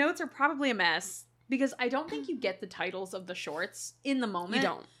 My notes are probably a mess because I don't think you get the titles of the shorts in the moment. You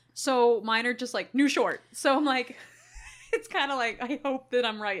don't. So mine are just like new short. So I'm like, it's kind of like, I hope that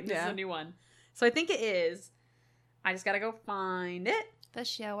I'm right. This is a new one. So I think it is. I just got to go find it. The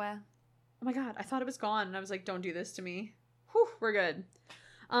show. Oh my God. I thought it was gone. And I was like, don't do this to me. Whew, we're good.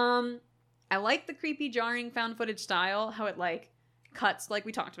 I like the creepy, jarring found footage style. How it like cuts like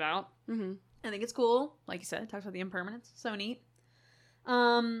we talked about. Mm-hmm. I think it's cool. Like you said, talks about the impermanence. So neat.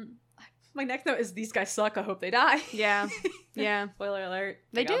 My next note is these guys suck. I hope they die. Yeah. Yeah. Spoiler alert.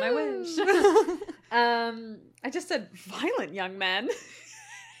 They got do. my wish. I just said violent young men.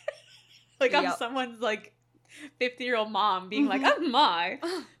 Like I'm someone's like 50-year-old mom being like, oh my.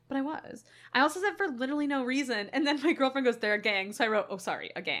 But I was. I also said for literally no reason. And then my girlfriend goes, they're a gang. So I wrote, oh,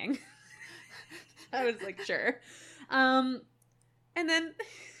 sorry, a gang. I was like, sure. And then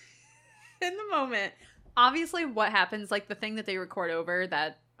in the moment, obviously what happens, like the thing that they record over,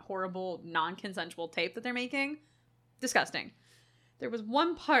 that horrible non-consensual tape that they're making, disgusting. There was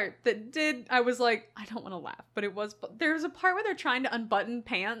one part that I was like, I don't want to laugh, but there's a part where they're trying to unbutton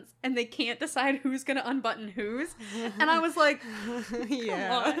pants and they can't decide who's going to unbutton whose. And I was like, yeah.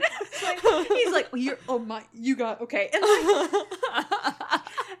 Come on. Like, he's like, you got, okay. And I'm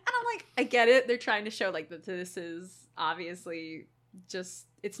like, I get it. They're trying to show like that this is obviously just,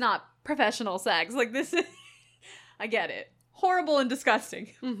 it's not professional sex. Like this is, I get it. Horrible and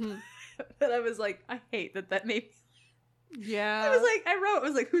disgusting. Mm-hmm. But I was like, I hate that made me. Yeah. I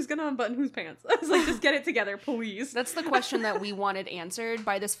was like, who's gonna unbutton whose pants? I was like, just get it together, please. That's the question that we wanted answered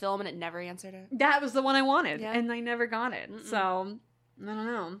by this film, and it never answered it. That was the one I wanted, and I never got it. Mm-mm. So, I don't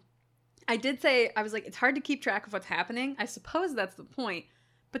know. I did say, I was like, it's hard to keep track of what's happening. I suppose that's the point.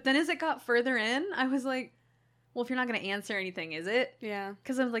 But then as it got further in, I was like, well, if you're not gonna answer anything, is it? Yeah.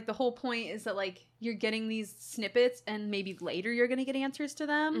 Because I was like, the whole point is that, like, you're getting these snippets, and maybe later you're gonna get answers to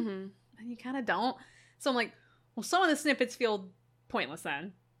them. Mm-hmm. And you kind of don't. So I'm like, well, some of the snippets feel pointless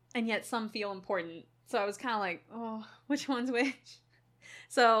then, and yet some feel important. So I was kind of like, oh, which one's which?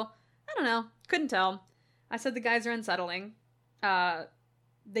 So, I don't know. Couldn't tell. I said the guys are unsettling.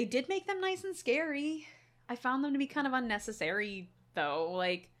 They did make them nice and scary. I found them to be kind of unnecessary, though.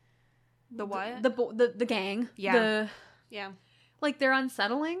 Like, the what? The gang. Yeah. Yeah. Like, they're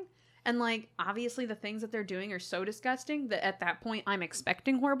unsettling. And, like, obviously the things that they're doing are so disgusting that at that point I'm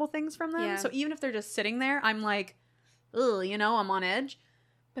expecting horrible things from them. Yeah. So even if they're just sitting there, I'm like, ugh, I'm on edge.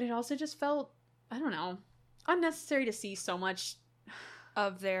 But it also just felt, I don't know, unnecessary to see so much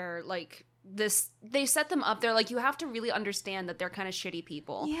of their, like, this. They set them up. They're like, you have to really understand that they're kind of shitty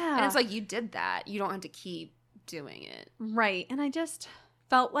people. Yeah. And it's like, you did that. You don't have to keep doing it. Right. And I just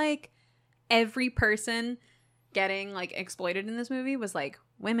felt like every person getting, like, exploited in this movie was, like,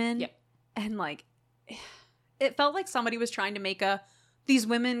 women. Yep. And, like, it felt like somebody was trying to make these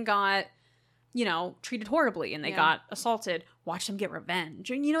women got, treated horribly and they got assaulted. Watch them get revenge.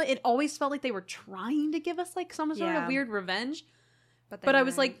 And, it always felt like they were trying to give us, like, some sort of weird revenge. But I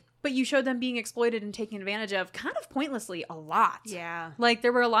was like, but you showed them being exploited and taken advantage of kind of pointlessly a lot. Yeah. Like,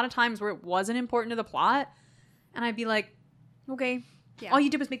 there were a lot of times where it wasn't important to the plot. And I'd be like, okay. Yeah. All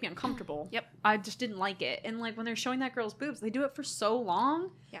you did was make me uncomfortable. Yep. I just didn't like it. And, like, when they're showing that girl's boobs, they do it for so long.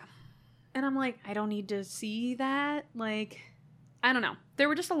 Yeah. And I'm like, I don't need to see that. Like, I don't know. There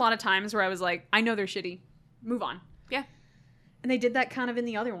were just a lot of times where I was like, I know they're shitty. Move on. Yeah. And they did that kind of in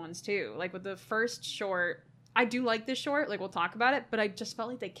the other ones, too. Like, with the first short, I do like this short. Like, we'll talk about it. But I just felt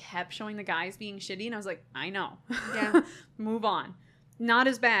like they kept showing the guys being shitty. And I was like, I know. Yeah. Move on. Not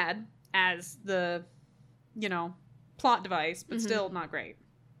as bad as the, plot device, but still not great.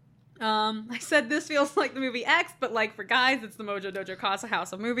 I said this feels like the movie X, but like for guys, it's the Mojo Dojo Casa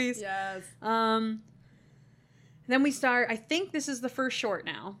House of Movies. Yes. Then we start, I think this is the first short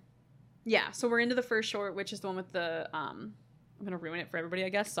now. Yeah, so we're into the first short, which is the one with the I'm going to ruin it for everybody, I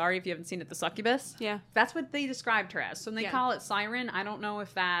guess. Sorry if you haven't seen it, the succubus. Yeah. That's what they described her as. So when they call it siren, I don't know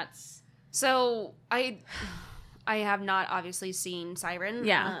if that's... So I have not obviously seen Siren.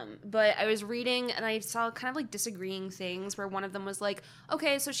 Yeah. But I was reading and I saw kind of like disagreeing things where one of them was like,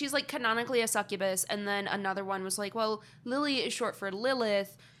 okay, so she's like canonically a succubus. And then another one was like, well, Lily is short for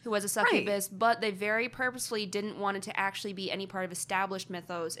Lilith, who was a succubus, but they very purposefully didn't want it to actually be any part of established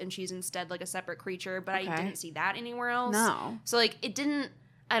mythos. And she's instead like a separate creature. But I didn't see that anywhere else. No. So like it didn't.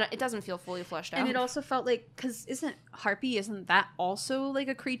 It doesn't feel fully fleshed out. And it also felt like, because isn't that also like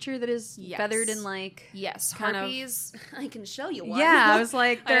a creature that is feathered and like... Yes, harpies. I can show you one. Yeah, I was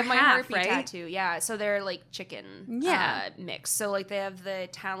like, they're my half, harpy right? tattoo. Yeah, so they're like chicken mix. So like they have the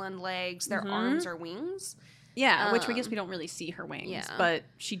talon legs, their arms are wings. Yeah, which I guess we don't really see her wings, but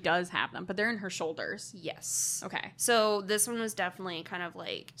she does have them, but they're in her shoulders. Yes. Okay. So this one was definitely kind of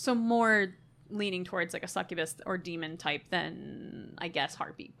like... So more... leaning towards like a succubus or demon type than I guess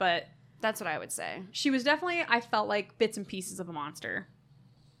harpy, but that's what I would say. She was definitely, I felt like bits and pieces of a monster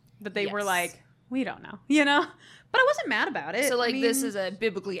that they were like, we don't know, you know, but I wasn't mad about it. So like, this is a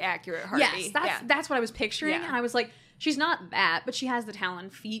biblically accurate harpy. Yes, that's what I was picturing. And I was like, she's not that, but she has the talon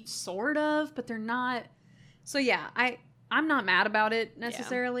feet sort of, but they're not. So yeah, I'm not mad about it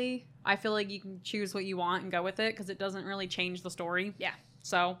necessarily. I feel like you can choose what you want and go with it because it doesn't really change the story. Yeah.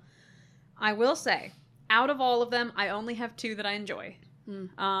 So I will say, out of all of them, I only have 2 that I enjoy. Do you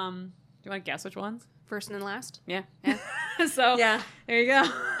want to guess which ones? First and then last? Yeah. So, there you go.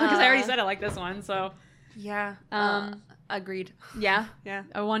 Because I already said I like this one, so. Yeah. Agreed. Yeah? Yeah.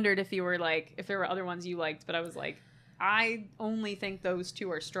 I wondered if you were like, if there were other ones you liked, but I was like, I only think those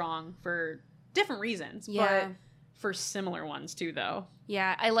 2 are strong for different reasons, but for similar ones too, though.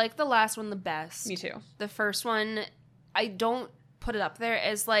 Yeah, I like the last one the best. Me too. The first one, I don't put it up there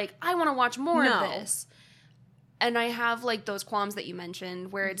as like, I want to watch more of this. And I have like those qualms that you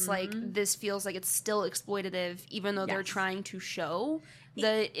mentioned where it's like, this feels like it's still exploitative, even though they're trying to show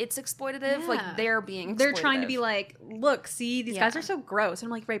that it's exploitative. Like they're being exploitative. They're trying to be like, look, see, these guys are so gross. And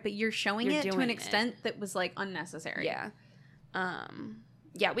I'm like, right, but you're showing it to an extent that was like unnecessary. Yeah.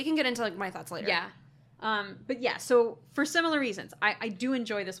 Yeah, we can get into like my thoughts later. Yeah. But yeah, so for similar reasons, I do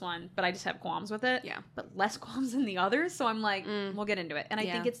enjoy this one, but I just have qualms with it. Yeah. But less qualms than the others, so I'm like, we'll get into it. And I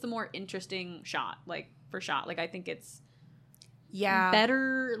think it's the more interesting shot, like, for shot. Like, I think it's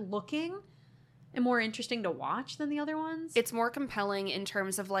better looking and more interesting to watch than the other ones. It's more compelling in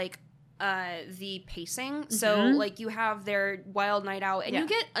terms of, like, the pacing. So like you have their wild night out and you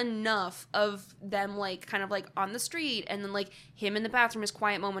get enough of them like kind of like on the street and then like him in the bathroom, his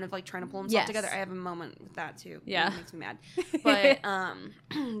quiet moment of like trying to pull himself together. I have a moment with that too. Yeah. It makes me mad. But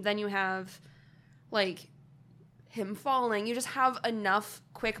then you have like him falling. You just have enough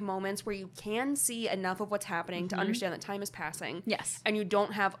quick moments where you can see enough of what's happening to understand that time is passing. Yes. And you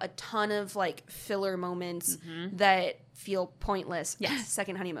don't have a ton of like filler moments that feel pointless. Yes.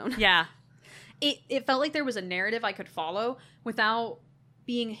 Second honeymoon. Yeah. It felt like there was a narrative I could follow without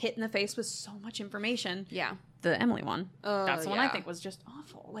being hit in the face with so much information. Yeah. The Emily one. That's the one I think was just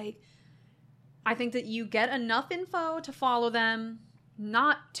awful. Like, I think that you get enough info to follow them.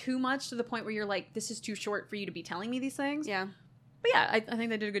 Not too much to the point where you're like, this is too short for you to be telling me these things. Yeah. But yeah, I think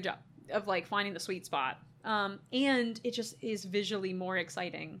they did a good job of like finding the sweet spot. And it just is visually more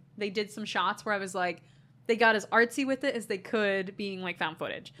exciting. They did some shots where I was like, they got as artsy with it as they could, being like found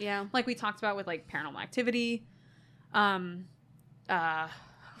footage. Yeah. Like we talked about with like Paranormal Activity.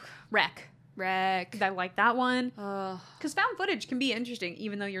 Wreck. I like that one. Because found footage can be interesting,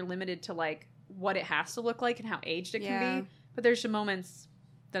 even though you're limited to like what it has to look like and how aged it can be. But there's some moments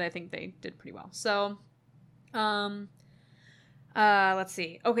that I think they did pretty well. So, let's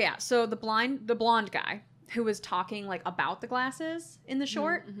see. Okay, yeah. So the blonde guy who was talking like about the glasses in the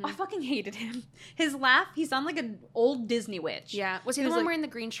short, I fucking hated him. His laugh, he sounded like an old Disney witch. Yeah. Was he the one like, wearing the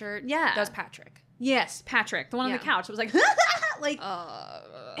green shirt? Yeah. That was Patrick. Yes, Patrick, the one on the couch. It was like, like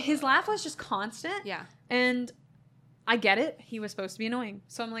his laugh was just constant. Yeah. And I get it. He was supposed to be annoying.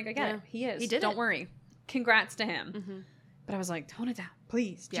 So I'm like, I get it. He is. He did. Don't worry. Congrats to him. But I was like, tone it down,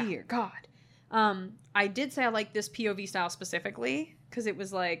 please, dear God. I did say I like this POV style specifically because it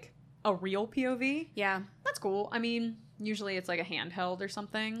was like a real POV. Yeah. That's cool. I mean, usually it's like a handheld or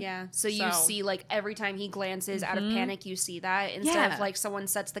something. Yeah. So you see like every time he glances out of panic, you see that instead of like someone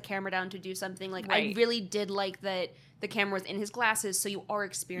sets the camera down to do something. Like I really did like that the camera was in his glasses, so you are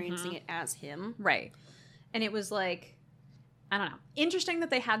experiencing it as him. Right. And it was like, I don't know. Interesting that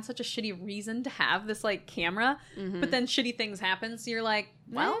they had such a shitty reason to have this, like, camera, but then shitty things happen, so you're like,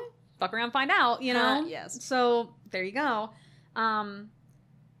 well, fuck around, find out, you know? Yes. So, there you go. And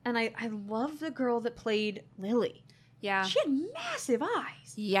I love the girl that played Lily. Yeah. She had massive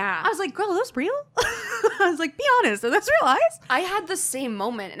eyes. Yeah. I was like, girl, are those real? I was like, be honest, are those real eyes? I had the same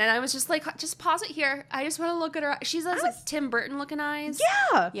moment, and I was just like, just pause it here. I just want to look at her. She has like Tim Burton looking eyes.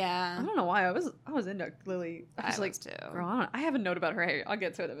 Yeah. Yeah. I don't know why I was into Lily. I was like, too. Girl, I have a note about her hair. I'll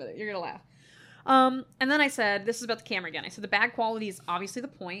get to it in a minute. You're going to laugh. And then I said, this is about the camera again. I said the bad quality is obviously the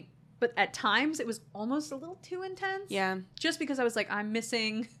point, but at times it was almost a little too intense. Yeah. Just because I was like, I'm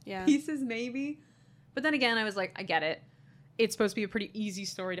missing pieces maybe. But then again, I was like, I get it. It's supposed to be a pretty easy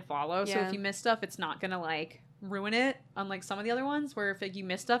story to follow. Yeah. So if you miss stuff, it's not going to like ruin it. Unlike some of the other ones where if you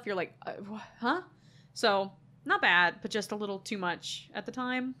miss stuff, you're like, huh? So not bad, but just a little too much at the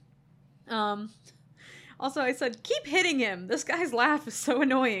time. Also, I said, keep hitting him. This guy's laugh is so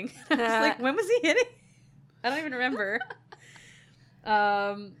annoying. I was like, when was he hitting? I don't even remember.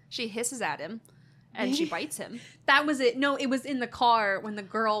 She hisses at him. And she bites him. That was it. No, it was in the car when the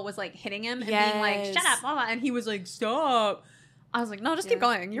girl was like hitting him and being like, shut up, blah, blah, and he was like, stop. I was like, no, just keep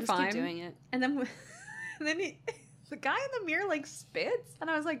going. You're fine. Keep doing it. And then the guy in the mirror like spits. And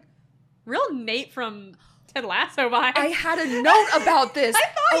I was like, real Nate from Ted Lasso vibe. I had a note about this.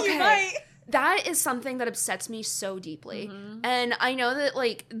 I thought you might. That is something that upsets me so deeply. Mm-hmm. And I know that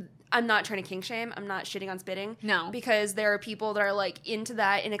like... I'm not trying to kink shame. I'm not shitting on spitting. No. Because there are people that are, like, into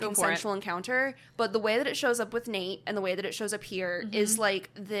that in a consensual encounter. But the way that it shows up with Nate and the way that it shows up here is,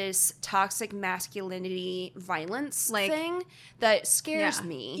 like, this toxic masculinity violence thing that scares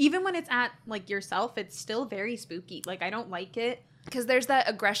me. Even when it's at, like, yourself, it's still very spooky. Like, I don't like it. Because there's that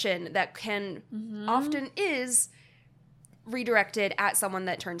aggression that can often is redirected at someone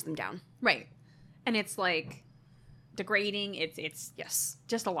that turns them down. Right. And it's, like... degrading. It's yes,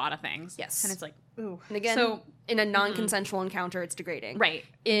 just a lot of things. Yes, and it's like ooh. And again, so in a non-consensual encounter, it's degrading. Right.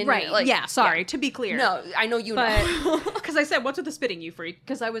 Like, yeah. Sorry. To be clear. No, I know you know. Because I said, "What's with the spitting, you freak?"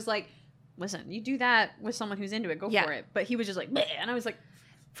 Because I was like, "Listen, you do that with someone who's into it, go for it." But he was just like, bleh, and I was like,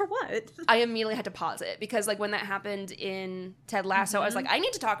 "For what?" I immediately had to pause it because, like, when that happened in Ted Lasso, I was like, "I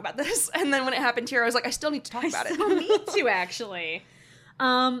need to talk about this." And then when it happened here, I was like, "I still need to talk about it." I still need to actually.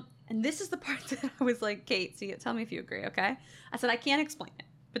 And this is the part that I was like, Kate, so tell me if you agree, okay? I said, I can't explain it,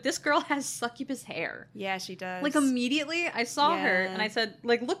 but this girl has succubus hair. Yeah, she does. Like, immediately, I saw her, and I said,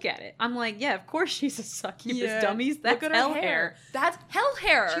 like, look at it. I'm like, yeah, of course she's a succubus, dummies. That's hell hair. That's hell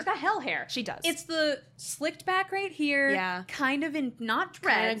hair. She's got hell hair. She does. It's the slicked back right here, kind of in, not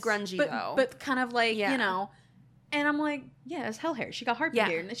dreads. Kind of grungy, though. But kind of like, you know. And I'm like, yeah, it's hell hair. She got harpy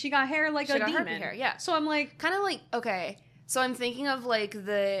hair. And she got hair like a demon. Harpy hair, yeah. So I'm like... kind of like, okay... So I'm thinking of, like,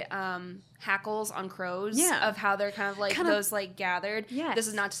 the hackles on crows of how they're kind of, like, those, like, gathered. Yes. This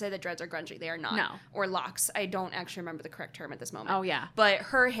is not to say that dreads are grungy. They are not. No. Or locks. I don't actually remember the correct term at this moment. Oh, yeah. But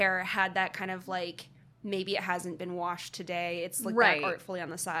her hair had that kind of, like, maybe it hasn't been washed today. It's, like, back artfully on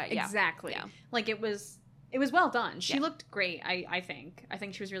the side. Exactly. Yeah. Like, it was well done. She looked great, I think. I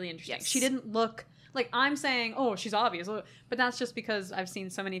think she was really interesting. Yes. She didn't look... Like, I'm saying, oh, she's obvious. But that's just because I've seen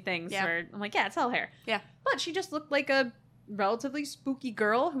so many things where I'm like, yeah, it's hell hair. Yeah. But she just looked like a... relatively spooky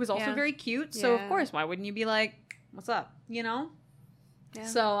girl who was also very cute, so of course, why wouldn't you be like, what's up, you know?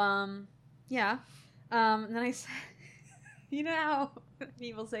 So and then I said, you know how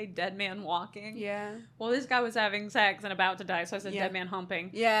people say dead man walking? Well, this guy was having sex and about to die, so I said dead man humping.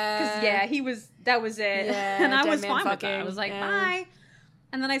 Because that was it. And I was fine with that. I was like, bye.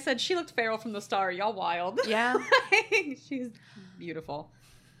 And then I said, she looked feral from the start. Y'all wild. Yeah. She's beautiful.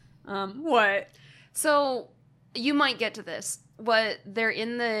 What? So you might get to this, but they're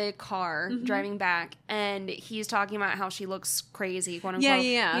in the car driving back, and he's talking about how she looks crazy, quote unquote.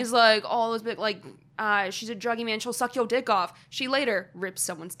 Yeah. He's like, all this big, like, she's a druggy man, she'll suck your dick off. She later rips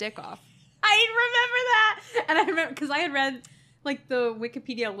someone's dick off. I remember that. And I remember, because I had read, like, the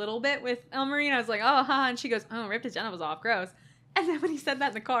Wikipedia a little bit with Elle-Marie, and I was like, oh, huh, and she goes, oh, ripped his genitals off, gross. And then when he said that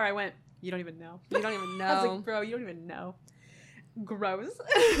in the car, I went, you don't even know. You don't even know. I was like, bro, you don't even know. Gross.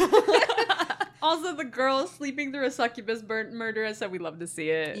 Also, the girl sleeping through a succubus murder, I said we love to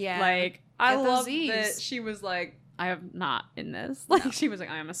see it. Yeah. Like, I love that she was like, I am not in this. Like, she was like,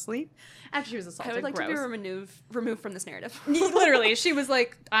 I am asleep. After she was assaulted. I would like to be removed from this narrative. Literally, she was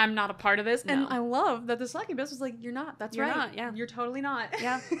like, I'm not a part of this. No. And I love that the succubus was like, you're not. That's you're right. Not, yeah. You're totally not.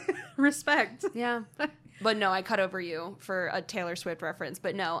 Yeah. Respect. Yeah. But no, I cut over you for a Taylor Swift reference.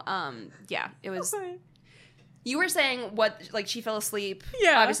 But no, it was... Okay. You were saying like she fell asleep.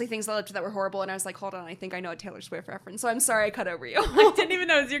 Yeah. Obviously things led up to that were horrible, and I was like, hold on, I think I know a Taylor Swift reference. So I'm sorry I cut over you. I didn't even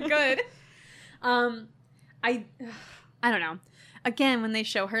notice. You're good. I don't know. Again, when they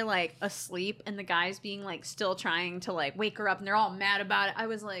show her like asleep and the guys being like still trying to like wake her up and they're all mad about it, I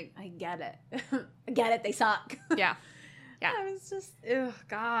was like, I get it. I get it. They suck. Yeah. Yeah. I was just, oh,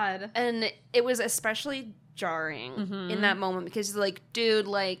 God. And it was especially jarring in that moment because, like, dude,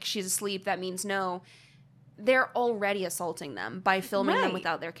 like, she's asleep. That means no. They're already assaulting them by filming them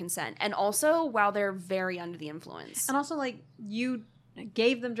without their consent. And also while they're very under the influence. And also, like, you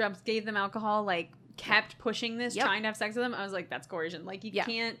gave them drugs, gave them alcohol, like, kept pushing this, trying to have sex with them. I was like, that's coercion. Like, you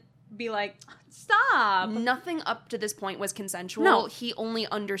can't be like, stop. Nothing up to this point was consensual. No. He only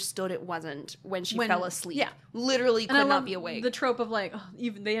understood it wasn't when she fell asleep. Yeah. Literally could not be awake. The trope of like, oh,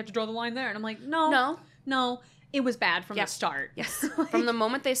 even they have to draw the line there. And I'm like, no. It was bad from the start. Yes. Like, from the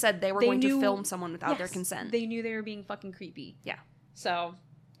moment they said they were going to film someone without their consent. They knew they were being fucking creepy. Yeah. So,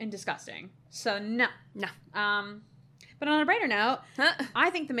 and disgusting. So, no. But on a brighter note, I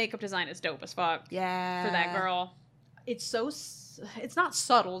think the makeup design is dope as fuck. Yeah. For that girl. It's not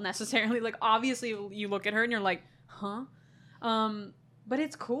subtle necessarily. Like, obviously you look at her and you're like, huh? But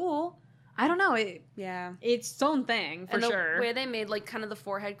it's cool. I don't know. It's its own thing for sure. The way they made like kind of the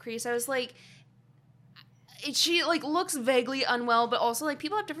forehead crease, I was like, she like looks vaguely unwell, but also like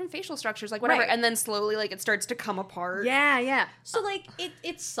people have different facial structures, like whatever. Right. And then slowly like it starts to come apart. Yeah. So like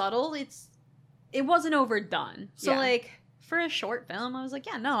it's subtle. It wasn't overdone. So like for a short film, I was like,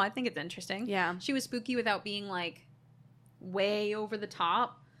 I think it's interesting. Yeah. She was spooky without being like way over the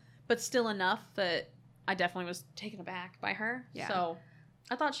top, but still enough that I definitely was taken aback by her. Yeah. So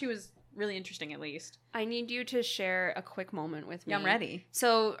I thought she was really interesting, at least. I need you to share a quick moment with me. Yeah, I'm ready.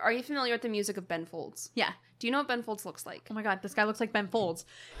 So are you familiar with the music of Ben Folds? Yeah. Do you know what Ben Folds looks like? Oh my god, this guy looks like Ben Folds.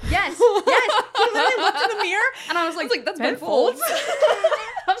 Yes. He literally looked in the mirror and I was like, that's Ben Folds.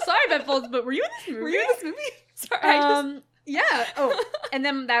 I'm sorry, Ben Folds, but were you in this movie? Sorry, yeah. Oh, and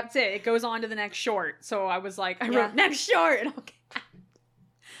then that's it. It goes on to the next short. So I was like, I wrote next short. And okay.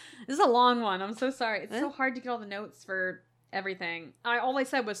 This is a long one. I'm so sorry. It's so hard to get all the notes for everything. All I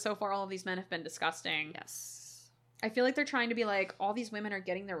said was, so far all of these men have been disgusting. Yes. I feel like they're trying to be like, all these women are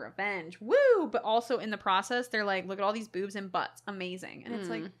getting their revenge. Woo! But also in the process, they're like, look at all these boobs and butts. Amazing. And it's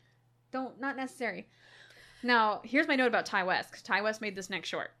like, not necessary. Now, here's my note about Ty West. Ty West made this next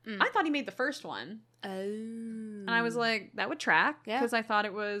short. I thought he made the first one. Oh. And I was like, that would track. Because I thought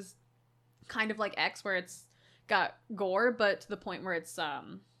it was kind of like X, where it's got gore, but to the point where it's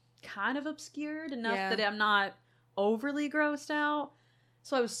kind of obscured enough that I'm not overly grossed out.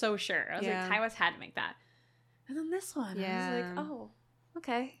 So I was so sure. I was like, Ty West had to make that. And then this one, I was like, oh,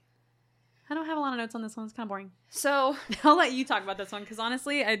 okay. I don't have a lot of notes on this one. It's kind of boring. So I'll let you talk about this one, because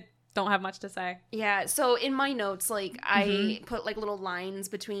honestly, I don't have much to say. Yeah, so in my notes, like, I put, like, little lines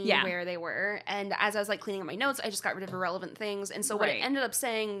between where they were, and as I was, like, cleaning up my notes, I just got rid of irrelevant things, and so what it ended up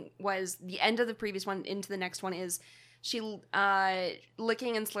saying was the end of the previous one into the next one is she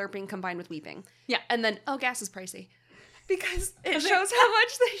licking and slurping combined with weeping. Yeah. And then, gas is pricey. Because it shows how much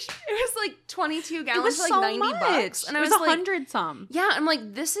it was like 22 gallons for like $90. And I was like, 100 some. Yeah, I'm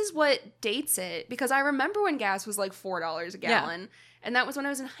like, this is what dates it. Because I remember when gas was like $4 a gallon. Yeah. And that was when I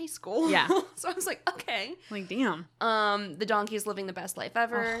was in high school. Yeah. So I was like, okay. Like, damn. The donkey is living the best life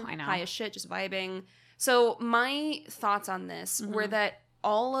ever. Oh, I know. High as shit, just vibing. So my thoughts on this were that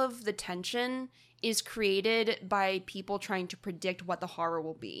all of the tension is created by people trying to predict what the horror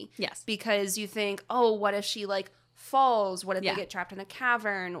will be. Yes. Because you think, oh, what if she like falls? What if they get trapped in a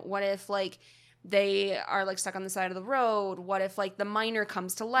cavern? What if like they are like stuck on the side of the road? What if like the miner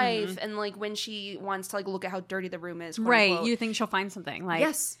comes to life and like when she wants to like look at how dirty the room is, right? Unquote, you think she'll find something like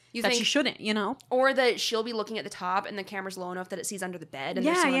you that think, she shouldn't, you know, or that she'll be looking at the top and the camera's low enough that it sees under the bed and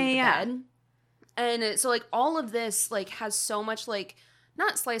there's someone under the bed. And so like all of this like has so much like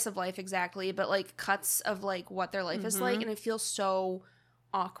not slice of life exactly, but like cuts of like what their life is like, and it feels so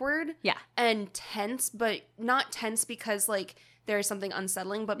awkward and tense, but not tense because like there's something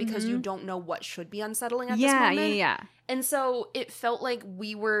unsettling, but because you don't know what should be unsettling at this moment. Yeah. And so it felt like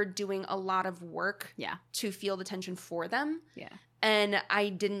we were doing a lot of work to feel the tension for them. Yeah. And I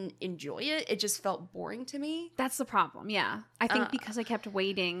didn't enjoy it. It just felt boring to me. That's the problem, yeah. I think because I kept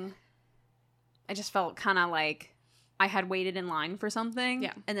waiting, I just felt kind of like I had waited in line for something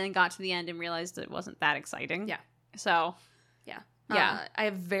and then got to the end and realized it wasn't that exciting. Yeah. So, yeah. I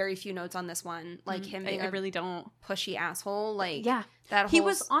have very few notes on this one. Like him being I really don't pushy asshole. Like that he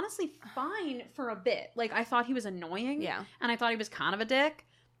was honestly fine for a bit. Like I thought he was annoying. Yeah. And I thought he was kind of a dick.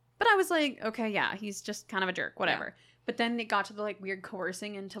 But I was like, okay, yeah, he's just kind of a jerk, whatever. Yeah. But then it got to the like weird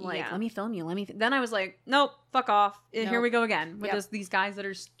coercing into like, let me film you, then I was like, nope, fuck off. Nope. Here we go again with these guys that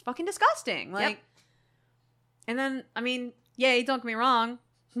are fucking disgusting. Like, and then I mean, yay, don't get me wrong.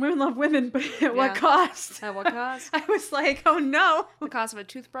 Women love women, but at what cost? At what cost? I was like, oh no. The cost of a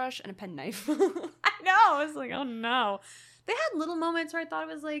toothbrush and a penknife. I know. I was like, oh no. They had little moments where I thought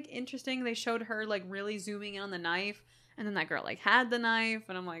it was like interesting. They showed her like really zooming in on the knife And then that girl like had the knife,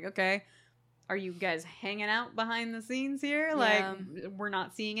 and I'm like, okay, are you guys hanging out behind the scenes here? Like, we're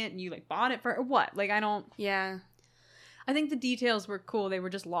not seeing it, and you like bought it for or what? Like, I don't. Yeah. I think the details were cool. They were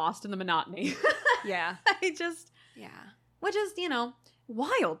just lost in the monotony. Yeah. Yeah. Which is, you know,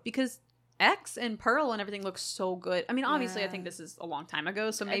 wild because X and Pearl and everything looks so good. I mean, obviously, I think this is a long time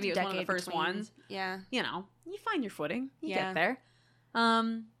ago, so maybe it was one of the first ones. Yeah. You know, you find your footing. You get there.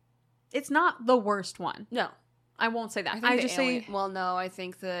 It's not the worst one. No. I won't say that. I just say... Well, no, I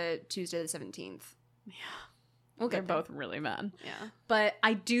think the Tuesday the 17th. Yeah. They're both really bad. Yeah. But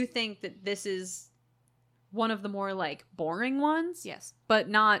I do think that this is one of the more, like, boring ones. Yes. But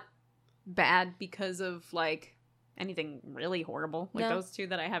not bad because of, like, anything really horrible. Like those two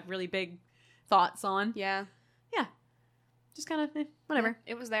that I have really big thoughts on. Yeah. Yeah. Just kind of, whatever.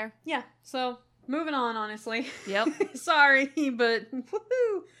 Yeah, it was there. Yeah. So, moving on, honestly. Yep. Sorry, but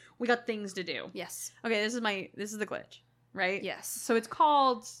woohoo! We got things to do. Yes. Okay, this is the glitch, right? Yes. So it's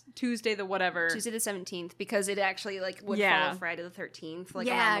called Tuesday the whatever. Tuesday the 17th because it actually like would follow Friday the 13th. Like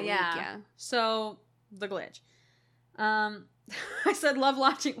around the week. Yeah. So the glitch. I said love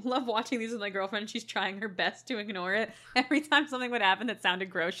watching these with my girlfriend. She's trying her best to ignore it. Every time something would happen that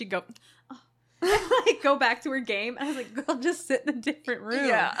sounded gross, she'd go, oh. Like go back to her game. And I was like, girl, just sit in a different room.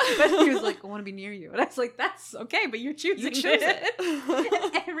 Yeah. But she was like, I want to be near you. And I was like, that's okay, but you're choosing it.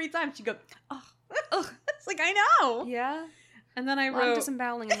 And every time she'd go, oh. It's like, I know. Yeah. And then I wrote, I'm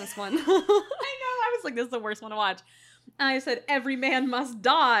disemboweling in this one. I know. I was like, this is the worst one to watch. And I said, every man must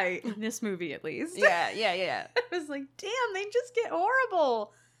die in this movie, at least. Yeah. I was like, damn, they just get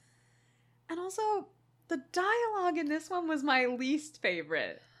horrible. And also, the dialogue in this one was my least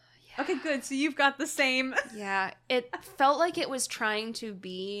favorite. Yeah. Okay, good. So you've got the same. Yeah. It felt like it was trying to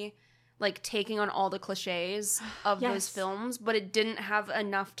be like taking on all the cliches of those films, but it didn't have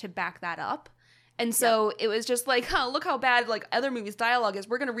enough to back that up. And so it was just like, look how bad like other movies' dialogue is.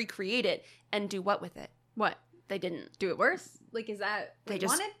 We're going to recreate it and do what with it? What? They didn't do it worse. Like, is that they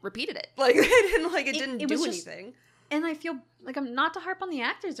just repeated it? Like, they didn't like it didn't do anything. And I feel like I'm not to harp on the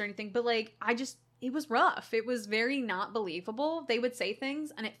actors or anything, but like it was rough. It was very not believable. They would say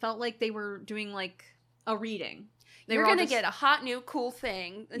things, and it felt like they were doing like a reading. You're gonna get a hot new cool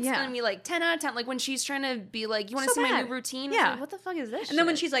thing. It's gonna be like 10 out of 10. Like when she's trying to be like, you want to see my new routine? Yeah. Like, what the fuck is this? And then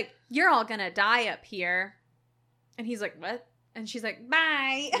when she's like, you're all gonna die up here, and he's like, what? And she's like,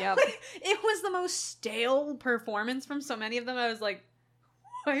 bye. Yep. It was the most stale performance from so many of them. I was like,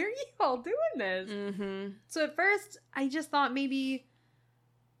 why are you all doing this? Mm-hmm. So at first, I just thought maybe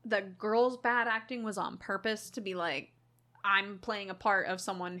the girl's bad acting was on purpose to be like, I'm playing a part of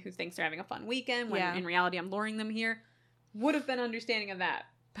someone who thinks they're having a fun weekend when in reality I'm luring them here. Would have been understanding of that.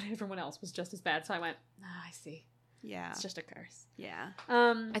 But everyone else was just as bad. So I went, I see. Yeah. It's just a curse. Yeah.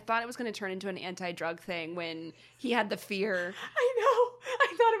 I thought it was going to turn into an anti-drug thing when he had the fear. I know.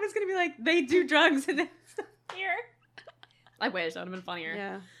 I thought it was going to be like, they do drugs and then fear. I wish. That would have been funnier.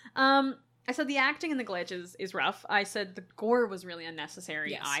 Yeah. I said the acting in the glitch is rough. I said the gore was really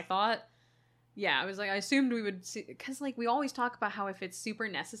unnecessary, I thought. Yeah, I was like, I assumed we would see, because like we always talk about how if it's super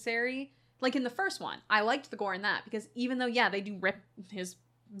necessary, like in the first one, I liked the gore in that because even though, they do rip his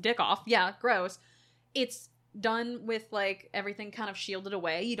dick off. Yeah, gross. It's done with like everything kind of shielded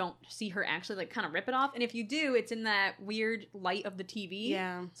away. You don't see her actually like kind of rip it off. And if you do, it's in that weird light of the TV.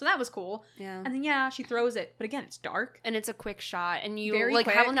 Yeah. So that was cool. Yeah. And then she throws it. But again, it's dark. And it's a quick shot. And you Very like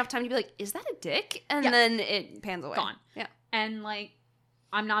quick. have enough time to be like, is that a dick? And then it pans away. Gone. Yeah. And like,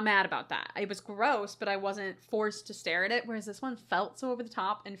 I'm not mad about that. It was gross, but I wasn't forced to stare at it. Whereas this one felt so over the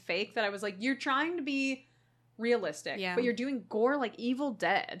top and fake that I was like, you're trying to be realistic, but you're doing gore like Evil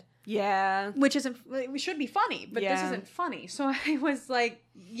Dead. Yeah. Which isn't, we should be funny, but this isn't funny. So I was like,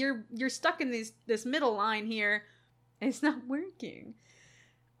 you're stuck in this middle line here, and it's not working.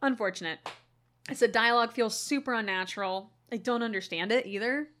 Unfortunate. So dialogue feels super unnatural. I don't understand it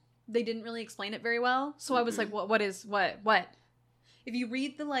either. They didn't really explain it very well. So I was like, what? If you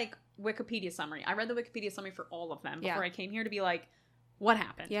read the like Wikipedia summary, I read the Wikipedia summary for all of them before I came here to be like, what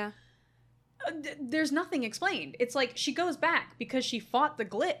happened? Yeah. There's nothing explained. It's like she goes back because she fought the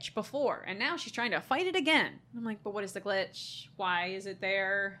glitch before and now she's trying to fight it again. I'm like, but what is the glitch? Why is it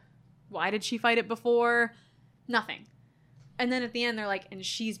there? Why did she fight it before? Nothing. And then at the end they're like, and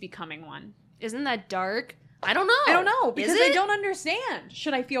she's becoming one. Isn't that dark? I don't know because I don't understand.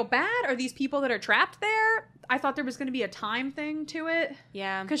 Should I feel bad? Are these people that are trapped there? I thought there was going to be a time thing to it.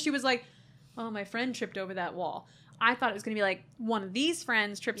 Yeah. Because she was like, oh, my friend tripped over that wall. I thought it was going to be like one of these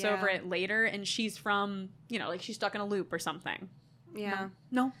friends trips over it later and she's from, like she's stuck in a loop or something. Yeah.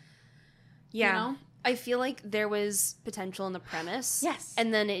 No. Yeah. I feel like there was potential in the premise. Yes.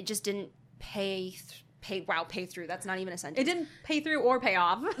 And then it just didn't pay pay through. That's not even a sentence. It didn't pay through or pay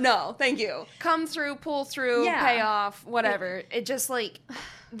off. No, thank you. Come through, pull through, pay off, whatever. It just, like,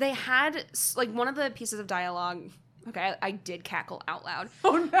 they had, like, one of the pieces of dialogue, okay, I did cackle out loud.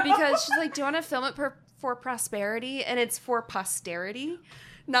 Oh, no. Because she's like, do you want to film it for prosperity? And it's for posterity,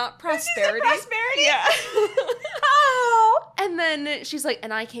 not prosperity. Prosperity? Yeah. Oh. And then she's like,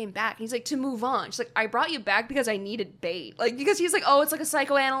 and I came back. And he's like, to move on. She's like, I brought you back because I needed bait. Like, because he's like, oh, it's like a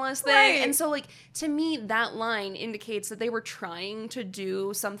psychoanalyst thing. Right. And so, like, to me, that line indicates that they were trying to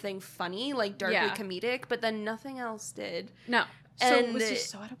do something funny, like darkly comedic, but then nothing else did. No. And so it was just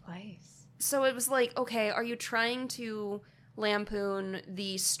so out of place. So it was like, okay, are you trying to lampoon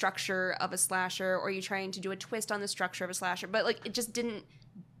the structure of a slasher, or are you trying to do a twist on the structure of a slasher? But, like, it just didn't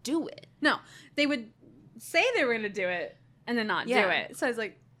do it. No. They would say they were going to do it and then not do it. So I was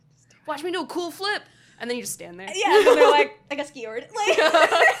like, watch me do a cool flip. And then you just stand there. Yeah. And they're like a skiord. Like,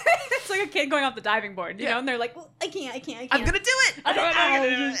 it's like a kid going off the diving board, you know? And they're like, well, I can't. I'm going to do it. I'm going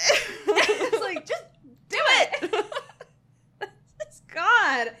to do it. It's like, just do it.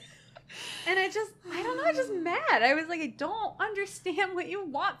 God. And I don't know, I'm just mad. I was like, I don't understand what you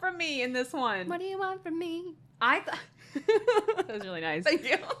want from me in this one. What do you want from me? That was really nice. Thank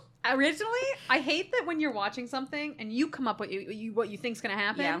you. Originally, I hate that when you're watching something and you come up with what you think's going to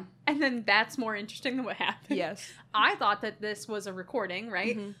happen, and then that's more interesting than what happened. Yes. I thought that this was a recording,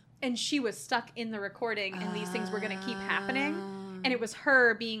 right? Mm-hmm. And she was stuck in the recording, and these things were going to keep happening. And it was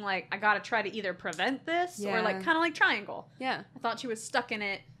her being like, I got to try to either prevent this or like kind of like Triangle. Yeah. I thought she was stuck in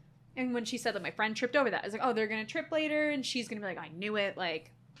it. And when she said that my friend tripped over that, I was like, oh, they're going to trip later. And she's going to be like, I knew it.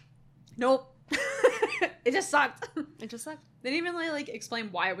 Like, nope. It just sucked. It just sucked. They didn't even like explain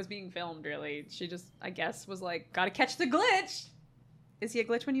why it was being filmed, really. She just, I guess, was like, gotta catch the glitch. Is he a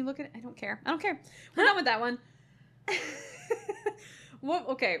glitch when you look at it? I don't care. We're done with that one. Well,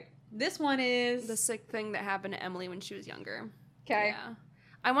 okay. This one is... the sick thing that happened to Emily when she was younger. Okay. Yeah.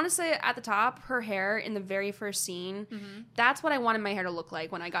 I want to say at the top, her hair in the very first scene, that's what I wanted my hair to look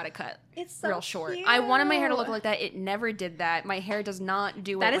like when I got it cut. It's so real short. Cute. I wanted my hair to look like that. It never did that. My hair does not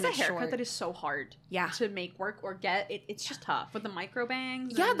do that it when it's short. That is a haircut that is so hard to make work or get. It's just tough with the micro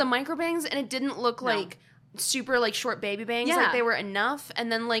bangs. Yeah, the micro bangs, and it didn't look like super like short baby bangs. Yeah. Like they were enough,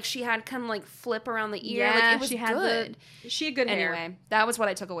 and then like she had kind of like flip around the ear. Yeah, like, it was she had good. She had good hair. Anyway, that was what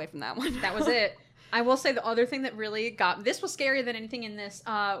I took away from that one. That was it. I will say the other thing that really this was scarier than anything in this,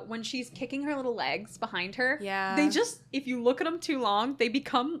 when she's kicking her little legs behind her. Yeah. They just, if you look at them too long, they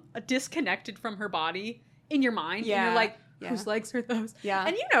become disconnected from her body in your mind. Yeah. And you're like, whose legs are those? Yeah.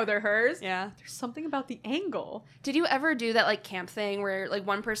 And you know they're hers. Yeah. There's something about the angle. Did you ever do that like camp thing where like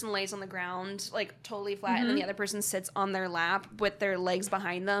one person lays on the ground like totally flat and then the other person sits on their lap with their legs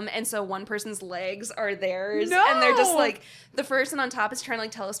behind them, and so one person's legs are theirs and they're just like, the person on top is trying to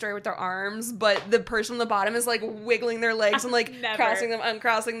like tell a story with their arms, but the person on the bottom is like wiggling their legs and like crossing them,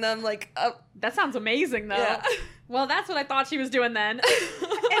 uncrossing them, like that sounds amazing though. Yeah. Well, that's what I thought she was doing then.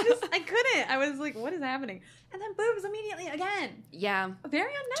 I couldn't. I was like, what is happening? And then boobs immediately again. Yeah.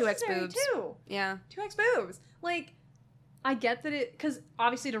 Very unnecessary 2X boobs. Too. Yeah. 2X boobs. Like, I get that because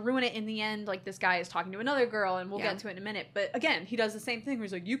obviously to ruin it in the end, like this guy is talking to another girl and we'll get to it in a minute. But again, he does the same thing where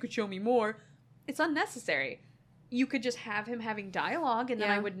he's like, you could show me more. It's unnecessary. You could just have him having dialogue and then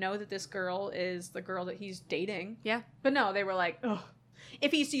I would know that this girl is the girl that he's dating. Yeah. But no, they were like, oh,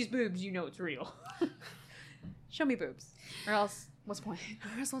 if he sees boobs, you know it's real. Show me boobs. Or else, what's the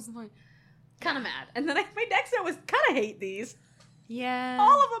point? Kind of mad. And then my next note was kind of hate these. Yeah.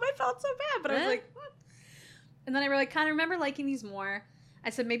 All of them. I felt so bad. But I was like, what? And then I really kind of remember liking these more. I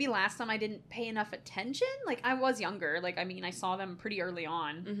said maybe last time I didn't pay enough attention. Like, I was younger. Like, I mean, I saw them pretty early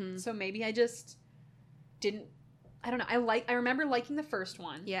on. Mm-hmm. So maybe I just didn't. I don't know. I remember liking the first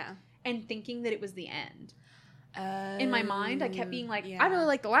one. Yeah. And thinking that it was the end. In my mind, I kept being like, I really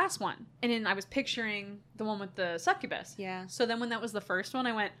like the last one. And then I was picturing the one with the succubus. Yeah. So then when that was the first one,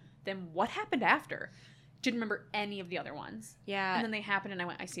 I went, then what happened after? Didn't remember any of the other ones. Yeah. And then they happened and I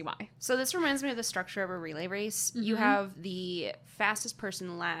went, I see why. So this reminds me of the structure of a relay race. Mm-hmm. You have the fastest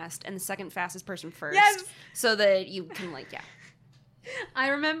person last and the second fastest person first. Yes! So that you can like, I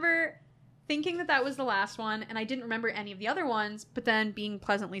remember thinking that was the last one and I didn't remember any of the other ones, but then being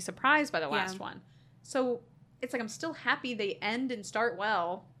pleasantly surprised by the last one. So it's like I'm still happy they end and start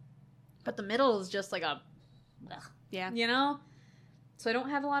well, but the middle is just like a, you know? So I don't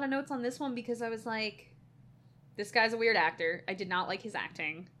have a lot of notes on this one because I was like, this guy's a weird actor. I did not like his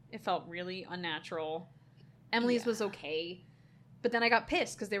acting. It felt really unnatural. Emily's was okay, but then I got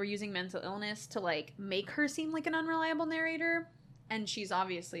pissed because they were using mental illness to like make her seem like an unreliable narrator, and she's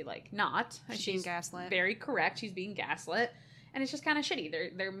obviously like not. She's being gaslit. Very correct. She's being gaslit, and it's just kind of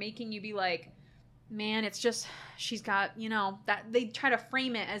shitty. They're making you be like, man, it's just, she's got, you know, that they try to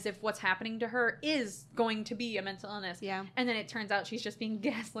frame it as if what's happening to her is going to be a mental illness. Yeah. And then it turns out she's just being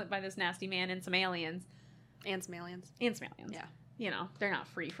gaslit by this nasty man and some aliens. And some aliens. Yeah. You know, they're not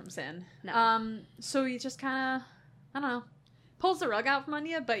free from sin. No. So you just kind of, I don't know, pulls the rug out from under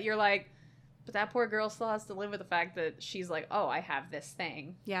you, but you're like, but that poor girl still has to live with the fact that she's like, oh, I have this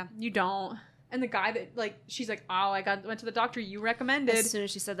thing. Yeah. You don't. And the guy that, like, she's like, oh, went to the doctor you recommended. As soon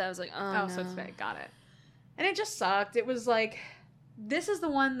as she said that, I was like, oh, no. So it's bad. Got it. And it just sucked. It was like, this is the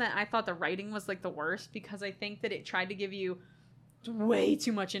one that I thought the writing was, like, the worst, because I think that it tried to give you way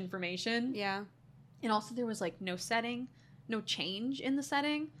too much information. Yeah. And also there was, like, no setting, no change in the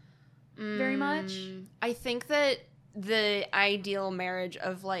setting very much. I think that the ideal marriage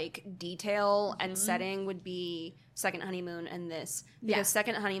of, like, detail and setting would be Second Honeymoon and this. Because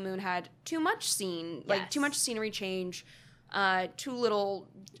Second Honeymoon had too much scene, like, too much scenery change, too little,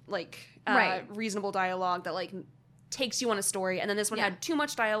 like, reasonable dialogue that, like, takes you on a story. And then this one had too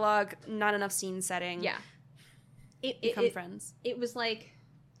much dialogue, not enough scene setting. Yeah. Become friends. It was, like,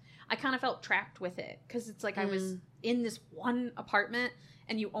 I kind of felt trapped with it. Because it's like I was in this one apartment,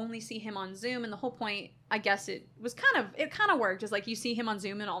 and you only see him on Zoom, and the whole point, I guess it kind of worked, is like you see him on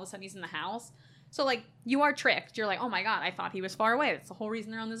Zoom and all of a sudden he's in the house. So, like, you are tricked. You're like, oh my god, I thought he was far away. That's the whole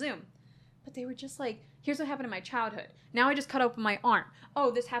reason they're on the Zoom. But they were just like, here's what happened in my childhood. Now I just cut open my arm.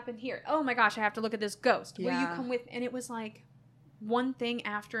 Oh, this happened here. Oh my gosh, I have to look at this ghost. Will you come with? And it was like one thing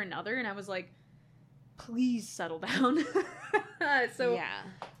after another, and I was like, please settle down. So,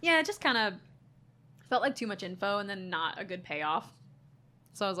 yeah, it just kind of felt like too much info and then not a good payoff.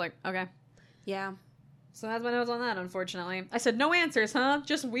 So I was like, okay. Yeah. So that's my notes on that, unfortunately. I said, no answers, huh?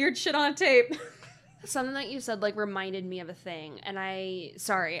 Just weird shit on a tape. Something that you said, like, reminded me of a thing. And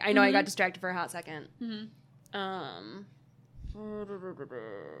sorry, I know I got distracted for a hot second.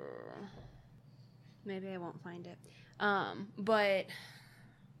 Maybe I won't find it. But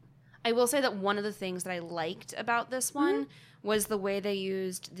I will say that one of the things that I liked about this one was the way they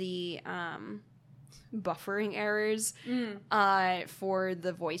used the buffering errors for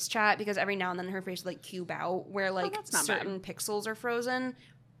the voice chat, because every now and then her face would, like, cube out where, like, certain pixels are frozen.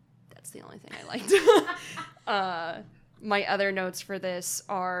 That's the only thing I liked. My other notes for this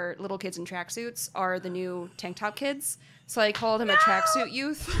are little kids in tracksuits are the new tank top kids. So I called him a tracksuit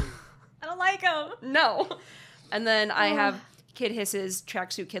youth. I don't like him. No. And then I have kid hisses,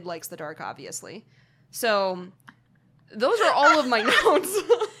 tracksuit kid likes the dark, obviously. So those are all of my notes.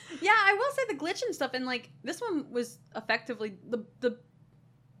 Yeah, I will say the glitch and stuff, and, like, this one was effectively,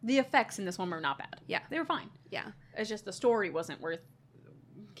 the effects in this one were not bad. Yeah. They were fine. Yeah. It's just the story wasn't worth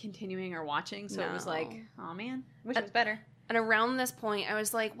continuing or watching, so it was like, oh man, wish it was better. And around this point, I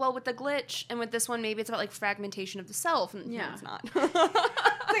was like, well, with the glitch and with this one, maybe it's about, like, fragmentation of the self, and no, it's not. I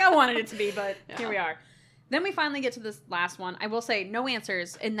think I wanted it to be, but here we are. Then we finally get to this last one. I will say, no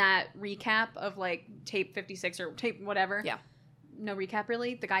answers in that recap of, like, tape 56 or tape whatever. Yeah. No recap,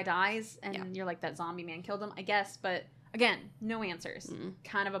 really. The guy dies, and you're like, that zombie man killed him, I guess. But, again, no answers.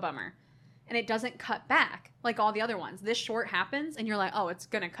 Kind of a bummer. And it doesn't cut back like all the other ones. This short happens, and you're like, oh, it's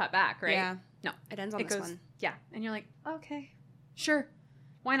going to cut back, right? Yeah. No. It ends on this one. Yeah. And you're like, okay, sure.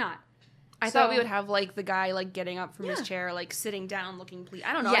 Why not? I thought we would have, like, the guy, like, getting up from his chair, like, sitting down, looking pleased.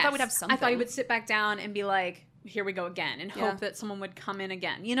 I don't know. Yes. I thought we'd have something. I thought he would sit back down and be like, here we go again, and hope that someone would come in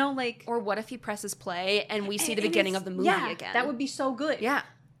again. You know, like... Or what if he presses play and we see the beginning of the movie again? That would be so good. Yeah.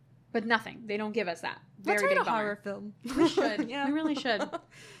 But nothing. They don't give us that. Let's write a horror film. We should. We really should.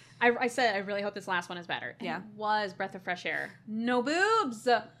 I said I really hope this last one is better. And it was breath of fresh air. No boobs.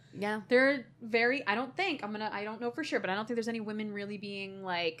 Yeah. They're very... I don't know for sure, but I don't think there's any women really being,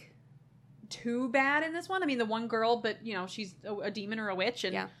 like, too bad in this one. I mean, the one girl, but, you know, she's a demon or a witch.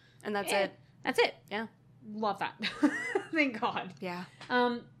 And, and that's it. That's it. Yeah. Love that. Thank God. Yeah.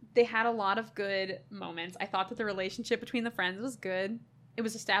 They had a lot of good moments. I thought that the relationship between the friends was good. It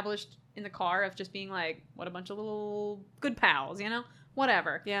was established in the car of just being like, what a bunch of little good pals, you know?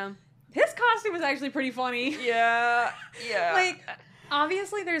 Whatever. Yeah. His costume was actually pretty funny. Yeah. Yeah. Like,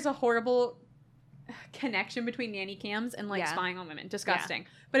 obviously there's a horrible connection between nanny cams and, like, spying on women. Disgusting. Yeah.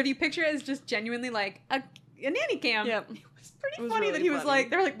 But if you picture it as just genuinely, like, a nanny cam, it was pretty funny really that he was like,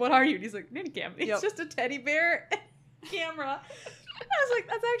 they're like, what are you? And he's like, nanny cam. It's just a teddy bear camera. I was like,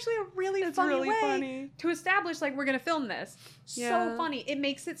 that's actually a really funny way to establish, like, we're going to film this. Yeah. So funny. It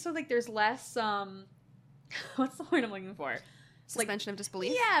makes it so, like, there's less, what's the word I'm looking for? Suspension of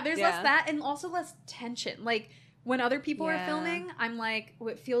disbelief? Yeah, there's less that, and also less tension. Like, when other people are filming, I'm like, oh,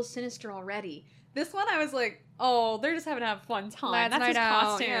 it feels sinister already. This one, I was like, oh, they're just having a fun time. That's his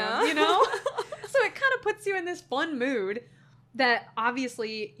costume, you know? So it kind of puts you in this fun mood. that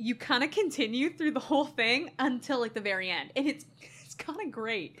obviously you kind of continue through the whole thing until like the very end. And it's kind of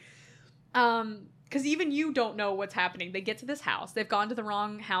great. Because even you don't know what's happening. They get to this house. They've gone to the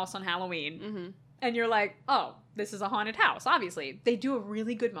wrong house on Halloween. Mm-hmm. And you're like, oh, this is a haunted house, obviously. They do a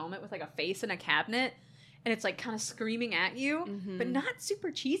really good moment with like a face in a cabinet. And it's like kind of screaming at you. Mm-hmm. But not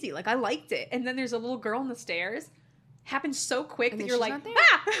super cheesy. Like I liked it. And then there's a little girl on the stairs. Happens so quick that you're like,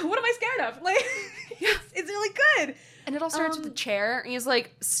 what am I scared of? Like, it's really good. And it all starts with the chair. And he's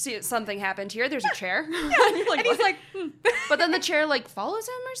like, something happened here. There's a chair. Yeah. And, like, and he's like, But then the chair like follows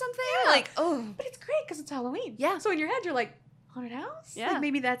him or something. Yeah. Like, oh. But it's great because it's Halloween. Yeah. So in your head, you're like, haunted house? Yeah. Like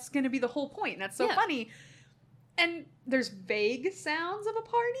maybe that's going to be the whole point. And that's so funny. And there's vague sounds of a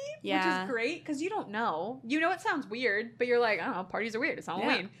party, which is great because you don't know. You know it sounds weird, but you're like, I don't know, parties are weird. It's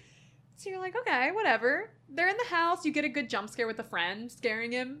Halloween. Yeah. So you're like, okay, whatever. They're in the house. You get a good jump scare with a friend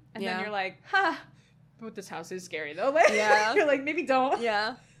scaring him. And then you're like, but this house is scary though. Yeah. You're like, maybe don't.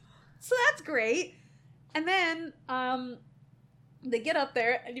 Yeah. So that's great. And then they get up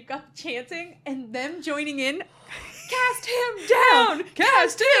there and you've got the chanting and them joining in. Cast him down!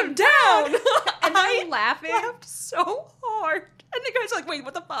 Cast him down! And I'm laughing. I laughed so hard. And the guys are like, wait,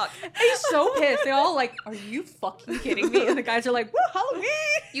 what the fuck? And he's so pissed. They're all like, are you fucking kidding me? And the guys are like, woo, Halloween!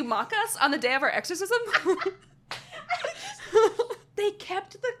 You mock us on the day of our exorcism? They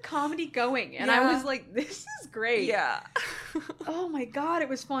kept the comedy going. And I was like, this is great. Yeah. Oh my God, it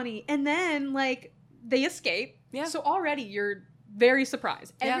was funny. And then, like, they escape. Yeah. So already you're very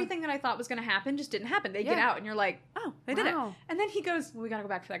surprised. Yeah. Everything that I thought was going to happen just didn't happen. They get out and you're like, oh, they did it. And then he goes, well, we got to go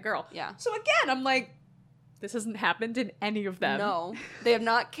back for that girl. Yeah. So again, I'm like, this hasn't happened in any of them. No. They have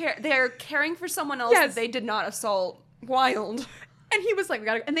not they're caring for someone else that they did not assault. Wild. And he was like, we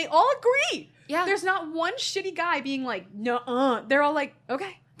got to, and they all agree. Yeah. There's not one shitty guy being like, no, They're all like,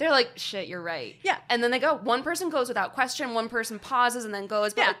 okay. They're like, shit, you're right. Yeah. And then they go. One person goes without question. One person pauses and then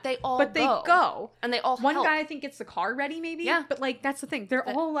goes. But like, they all But they go. And they all One help. guy, I think, gets the car ready, maybe. Yeah. But, like, that's the thing. They're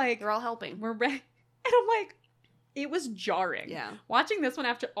all like... They're all helping. We're ready. And I'm like, it was jarring. Yeah. Watching this one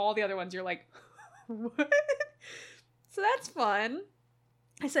after all the other ones, you're like, what? So that's fun.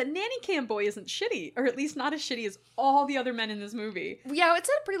 I said, Nanny Cam Boy isn't shitty. Or at least not as shitty as all the other men in this movie. Yeah, it's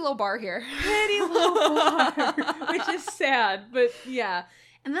at a pretty low bar here. Pretty low bar. Which is sad. But, yeah.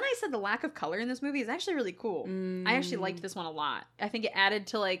 And then I said the lack of color in this movie is actually really cool. I actually liked this one a lot. I think it added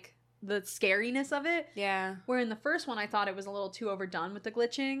to, like, the scariness of it. Yeah. Where in the first one, I thought it was a little too overdone with the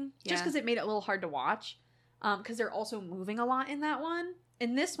glitching. Just because it made it a little hard to watch. Because they're also moving a lot in that one.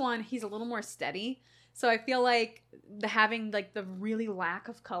 In this one, he's a little more steady. So I feel like having, like, the really lack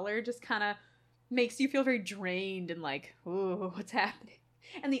of color just kind of makes you feel very drained and like, ooh, what's happening?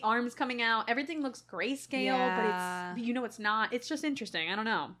 And the arms coming out, everything looks grayscale, but you know it's not. It's just interesting. I don't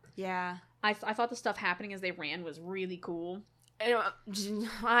know. Yeah. I thought the stuff happening as they ran was really cool.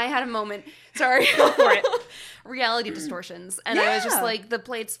 I had a moment. Sorry. Go for it. Reality distortions. And I was just like, the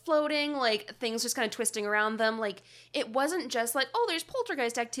plates floating, like things just kind of twisting around them. Like it wasn't just like, oh, there's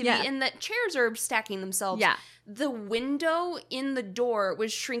poltergeist activity and that chairs are stacking themselves. Yeah. The window in the door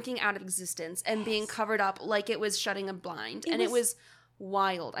was shrinking out of existence and being covered up like it was shutting a blind. It was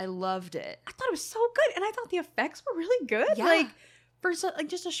wild. I loved it. I thought it was so good. And I thought the effects were really good. Yeah. Like for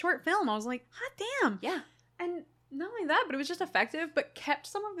just a short film, I was like, hot damn. Yeah. And not only that, but it was just effective, but kept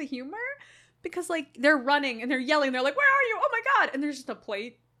some of the humor because, like, they're running and they're yelling. They're like, where are you? Oh, my God. And there's just a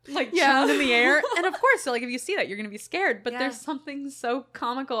plate, like, chilling in the air. And, of course, so, like, if you see that, you're going to be scared. But there's something so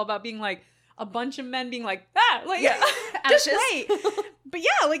comical about being, like, a bunch of men being like, like, just wait. But,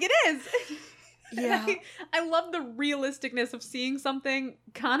 yeah, like, it is. Yeah. I love the realisticness of seeing something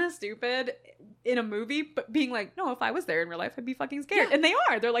kind of stupid in a movie, but being like, no, if I was there in real life, I'd be fucking scared. Yeah. And they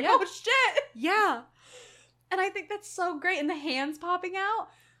are. They're like, oh, shit. Yeah. And I think that's so great. And the hands popping out,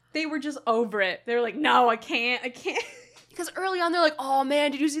 they were just over it. They were like, no, I can't. Because early on, they're like, oh,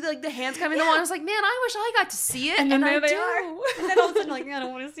 man, did you see the hands coming in the wall? I was like, man, I wish I got to see it. And then I they do. are. And then all of a sudden, like, I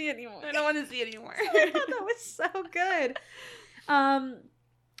don't want to see it anymore. I don't want to see it anymore. So I thought that was so good.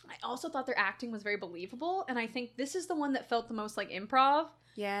 I also thought their acting was very believable. And I think this is the one that felt the most like improv.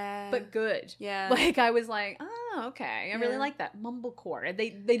 Yeah. But good. Yeah. Like, I was like, oh, okay. I really like that. Mumblecore. They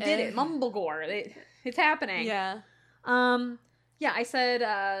did it. Mumblegore. It's happening. Yeah. Yeah, I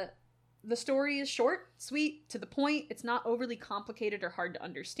said the story is short, sweet, to the point. It's not overly complicated or hard to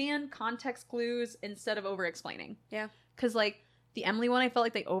understand. Context clues instead of over-explaining. Yeah. Because, like, the Emily one, I felt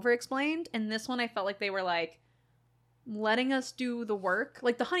like they over-explained. And this one, I felt like they were, like, letting us do the work.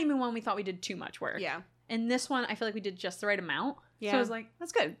 Like, the honeymoon one, we thought we did too much work. Yeah. And this one, I feel like we did just the right amount. Yeah. So I was like,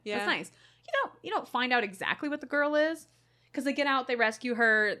 that's good. Yeah. That's nice. You don't find out exactly what the girl is. Because they get out, they rescue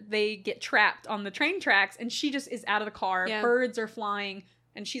her, they get trapped on the train tracks, and she just is out of the car. Yeah. Birds are flying,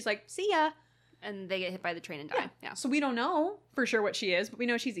 and she's like, see ya. And they get hit by the train and die. Yeah. So we don't know for sure what she is, but we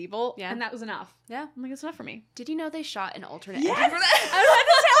know she's evil. Yeah. And that was enough. Yeah. I'm like, it's enough for me. Did you know they shot an alternate ending for that? I wanted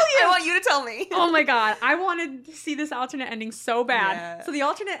to tell you. I want you to tell me. Oh my God. I wanted to see this alternate ending so bad. Yeah. So the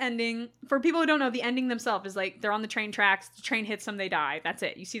alternate ending, for people who don't know, the ending themselves is like, they're on the train tracks, the train hits them, they die. That's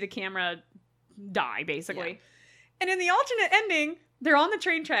it. You see the camera die, basically. Yeah. And in the alternate ending, they're on the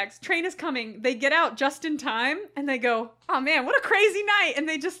train tracks. Train is coming. They get out just in time, and they go, oh man, what a crazy night. And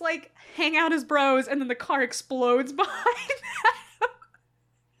they just like hang out as bros, and then the car explodes behind them.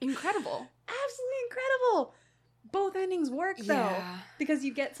 Incredible. Absolutely incredible. Both endings work, though. Because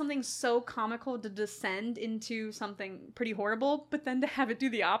you get something so comical to descend into something pretty horrible, but then to have it do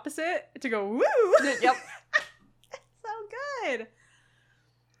the opposite, to go, woo! Yep. So good.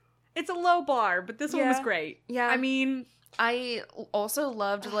 It's a low bar, but this one was great. Yeah. I mean... I also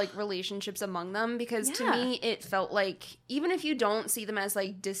loved, like, relationships among them because to me it felt like, even if you don't see them as,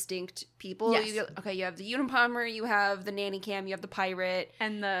 like, distinct people, you have the Unabomber, you have the nanny cam, you have the pirate.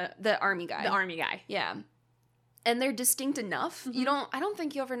 And the army guy. The army guy. Yeah. And they're distinct enough. Mm-hmm. I don't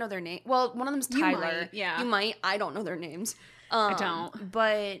think you ever know their name. Well, one of them's Tyler. You might. I don't know their names. I don't.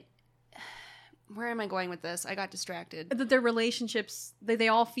 But... Where am I going with this? I got distracted. That their relationships, they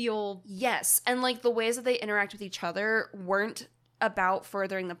all feel... Yes. And, like, the ways that they interact with each other weren't about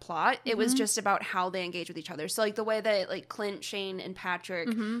furthering the plot. It was just about how they engage with each other. So, like, the way that, like, Clint, Shane, and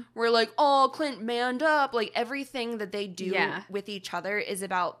Patrick were like, oh, Clint manned up. Like, everything that they do with each other is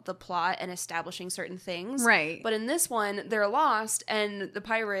about the plot and establishing certain things. Right. But in this one, they're lost, and the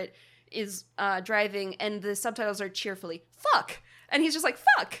pirate is driving, and the subtitles are cheerfully, fuck! And he's just like,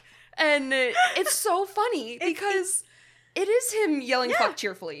 fuck! And it's so funny because it is him yelling fuck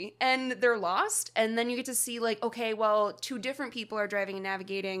cheerfully, and they're lost, and then you get to see, like, okay, well, two different people are driving and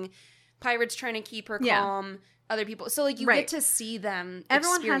navigating. Pirate's trying to keep her calm, other people. So, like, you get to see them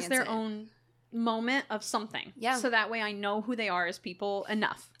Everyone has their own moment of something. Yeah. So that way I know who they are as people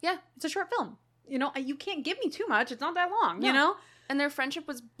enough. Yeah. It's a short film. You know, you can't give me too much. It's not that long, you know? And their friendship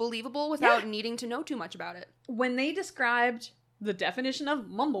was believable without needing to know too much about it. When they described... the definition of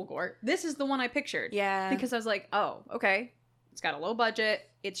mumblegore, this is the one I pictured. Yeah. Because I was like, oh, okay. It's got a low budget.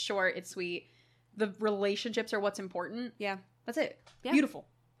 It's short. It's sweet. The relationships are what's important. Yeah. That's it. Yeah. Beautiful.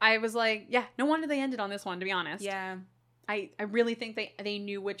 I was like, yeah, no wonder they ended on this one, to be honest. Yeah. I really think they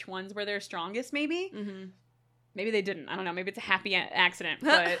knew which ones were their strongest, maybe. Mm-hmm. Maybe they didn't. I don't know. Maybe it's a happy accident.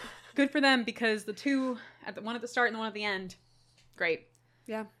 But good for them because the two, one at the start and the one at the end, great.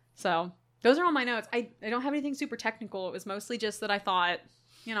 Yeah. So... those are all my notes. I don't have anything super technical. It was mostly just that I thought,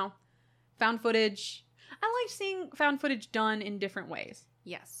 you know, found footage. I liked seeing found footage done in different ways.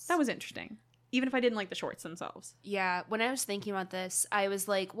 Yes. That was interesting. Even if I didn't like the shorts themselves. Yeah. When I was thinking about this, I was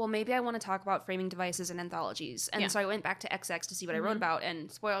like, well, maybe I want to talk about framing devices and anthologies. And so I went back to XX to see what I wrote about.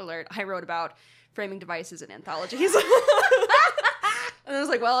 And spoiler alert, I wrote about framing devices and anthologies. And I was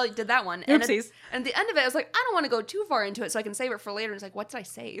like, well, I did that one. Oopsies. And at the end of it, I was like, I don't want to go too far into it so I can save it for later. And it's like, what did I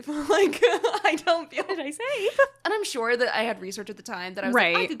save? Like, I don't feel... what did I save? And I'm sure that I had research at the time that I was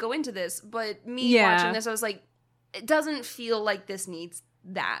like, I could go into this. But me watching this, I was like, it doesn't feel like this needs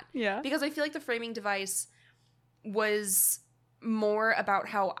that. Yeah. Because I feel like the framing device was more about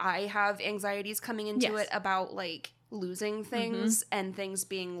how I have anxieties coming into it about, like, losing things and things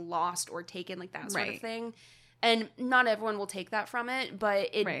being lost or taken, like that sort of thing. And not everyone will take that from it, but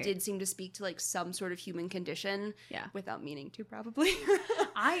it did seem to speak to, like, some sort of human condition. Yeah. Without meaning to, probably.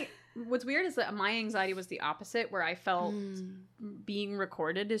 What's weird is that my anxiety was the opposite, where I felt being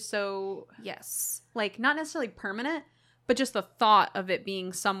recorded is so... yes. Like, not necessarily permanent, but just the thought of it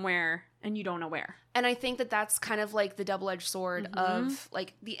being somewhere and you don't know where. And I think that that's kind of, like, the double-edged sword of,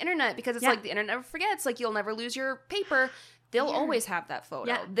 like, the internet, because it's like the internet never forgets. Like, you'll never lose your paper. They'll always have that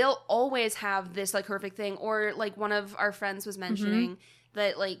photo. Yeah. They'll always have this, like, horrific thing. Or, like, one of our friends was mentioning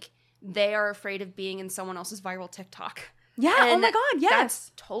that, like, they are afraid of being in someone else's viral TikTok. Yeah, and oh my God, yes.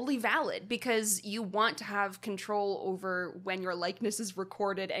 That's totally valid because you want to have control over when your likeness is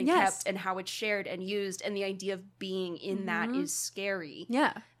recorded and kept and how it's shared and used, and the idea of being in that is scary.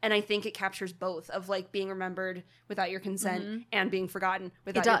 Yeah. And I think it captures both of, like, being remembered without your consent and being forgotten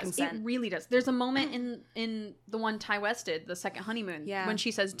without your consent. It really does. There's a moment in the one Ty West did, the second honeymoon, when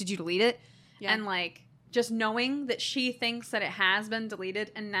she says, "Did you delete it?" Yeah. And, like, just knowing that she thinks that it has been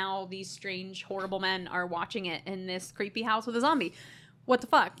deleted and now these strange, horrible men are watching it in this creepy house with a zombie. What the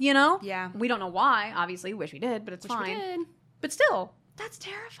fuck, you know? Yeah. We don't know why, obviously. Wish we did, but it's fine. We did. But still, that's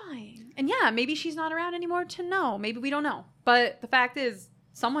terrifying. And yeah, maybe she's not around anymore to know. Maybe we don't know. But the fact is,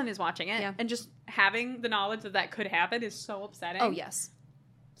 someone is watching it. Yeah. And just having the knowledge that could happen is so upsetting. Oh, yes.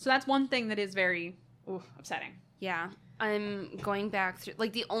 So that's one thing that is very upsetting. Yeah. I'm going back through,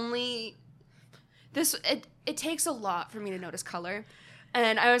 like, it takes a lot for me to notice color.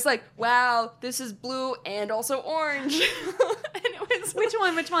 And I was like, wow, this is blue and also orange. And it was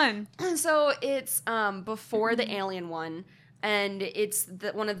Which one? So it's before the alien one, and it's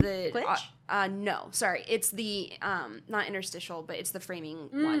one of the Glitch? No, sorry. It's the not interstitial, but it's the framing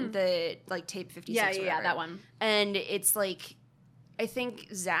one, the like tape 56 Yeah, that one. And it's like, I think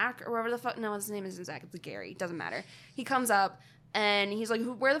Zach or whatever the fuck. No, his name isn't Zach. It's Gary. Doesn't matter. He comes up and he's like,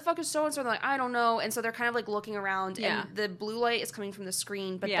 "Where the fuck is so and so?" They're like, "I don't know." And so they're kind of like looking around, and the blue light is coming from the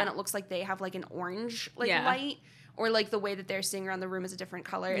screen, but then it looks like they have like an orange light, or like the way that they're seeing around the room is a different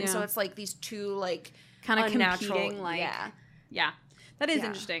color, and so it's like these two like kind of competing, like that is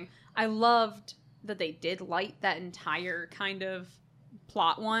interesting. I loved that they did light that entire kind of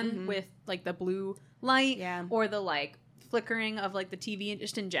plot one with like the blue light or the like flickering of like the TV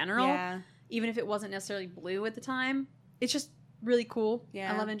just in general, even if it wasn't necessarily blue at the time. It's just really cool.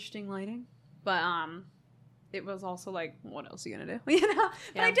 I love interesting lighting, but it was also like, what else are you gonna do? You know.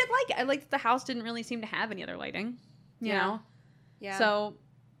 But I did like it. I liked that the house didn't really seem to have any other lighting. You know. So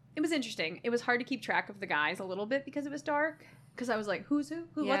it was interesting. It was hard to keep track of the guys a little bit because it was dark. Because I was like, who's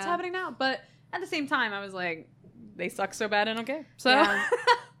who? What's happening now? But at the same time, I was like, they suck so bad and okay. So.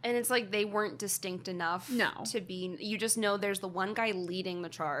 And it's like they weren't distinct enough to be... You just know there's the one guy leading the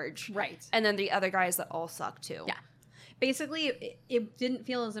charge. Right. And then the other guys that all suck too. Yeah. Basically, it didn't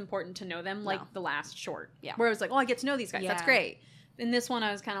feel as important to know them like the last short. Yeah. Where I was like, I get to know these guys. That's great. In this one,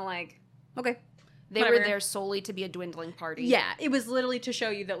 I was kind of like, okay. They were there solely to be a dwindling party. Yeah. It was literally to show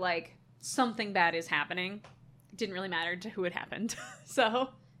you that like something bad is happening. It didn't really matter to who it happened.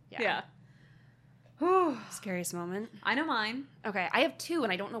 So, yeah. Scariest moment. I know mine. Okay, I have two,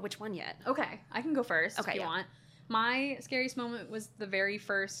 and I don't know which one yet. Okay, I can go first if you want. My scariest moment was the very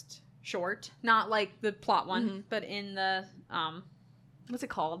first short, not like the plot one, but in the what's it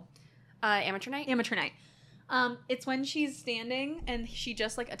called? Amateur Night. Amateur Night. It's when she's standing and she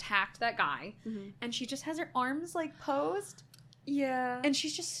just like attacked that guy, and she just has her arms like posed. Yeah. And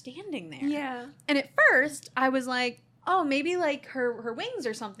she's just standing there. Yeah. And at first, I was like, oh, maybe like her wings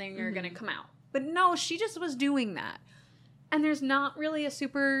or something are gonna come out. But no, she just was doing that. And there's not really a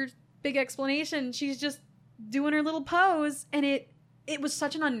super big explanation. She's just doing her little pose. And it was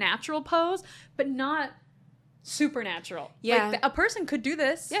such an unnatural pose, but not supernatural. Yeah. Like, a person could do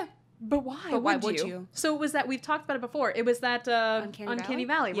this. Yeah. But why? But why would you? So it was that, we've talked about it before. It was that Uncanny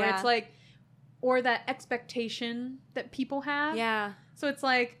Valley where it's like, or that expectation that people have. Yeah. So it's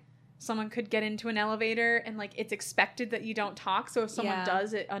like, someone could get into an elevator and like it's expected that you don't talk. So if someone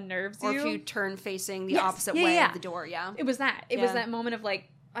does, it unnerves you. Or if you turn facing the opposite way of the door. Yeah. It was that. It was that moment of like,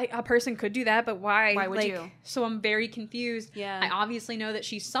 a person could do that, but why? Why would you? So I'm very confused. Yeah. I obviously know that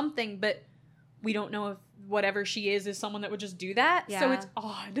she's something, but we don't know if whatever she is someone that would just do that. Yeah. So it's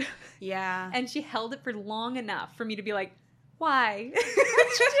odd. Yeah. And she held it for long enough for me to be like, why?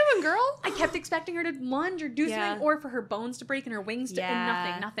 What's she doing, girl? I kept expecting her to lunge or do something, or for her bones to break and her wings to,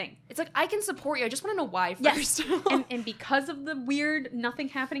 and nothing. It's like, I can support you. I just want to know why first. Yes. and because of the weird nothing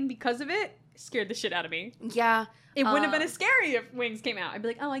happening because of it, scared the shit out of me. Yeah. It wouldn't have been as scary if wings came out. I'd be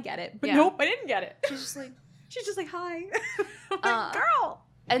like, oh, I get it. But nope, I didn't get it. She's just like, hi. Girl.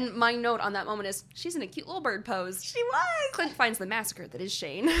 And my note on that moment is, she's in a cute little bird pose. She was. Clint finds the massacre that is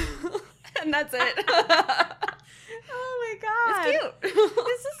Shane. And that's it. Oh my god. It's cute.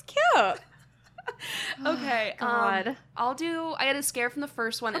 This is cute. Okay. God. I had a scare from the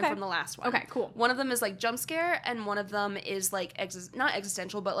first one and from the last one. Okay, cool. One of them is like jump scare, and one of them is like not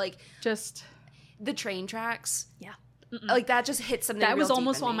existential, but like just the train tracks. Yeah. Like that just hits something. That was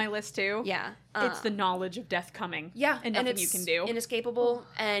almost on my list too. Yeah. It's the knowledge of death coming. Yeah. And nothing you can do. Inescapable,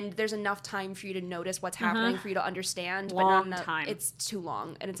 and there's enough time for you to notice what's happening, for you to understand. Long but not time. It's too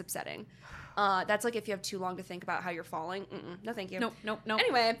long, and it's upsetting. That's like if you have too long to think about how you're falling. No, thank you. Nope.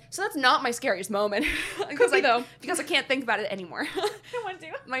 Anyway, so that's not my scariest moment. Could be, though. Because I can't think about it anymore. I want to.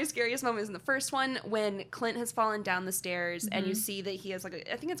 My scariest moment is in the first one when Clint has fallen down the stairs and you see that he has like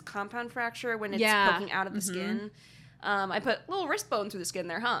I think it's compound fracture when it's poking out of the skin. I put a little wrist bone through the skin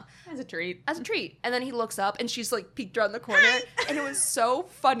there, huh? As a treat. And then he looks up and she's like peeked around the corner. And it was so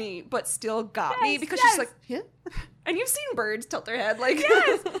funny, but still got me because she's like, yeah. And you've seen birds tilt their head. Like,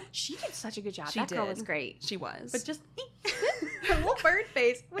 yes. She did such a good job. That girl was great. She was. But just her little bird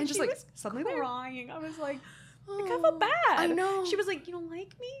face. When and just she like was suddenly crying. I was like, I kind of felt bad. I know. She was like, you don't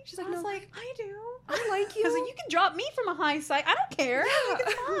like me? She's like, I was no. like, I do. I like you. I was like, you can drop me from a high site. I don't care. Yeah.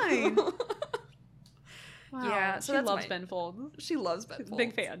 It's fine. Wow. Yeah, so she loves Ben Folds. She loves Ben Folds.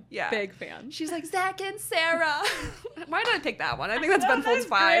 Big fan. Yeah. Big fan. She's like, Zach and Sarah. Why did I pick that one? I think that's Ben Folds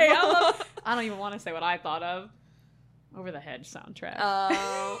 5. I don't even want to say what I thought of. Over the Hedge soundtrack.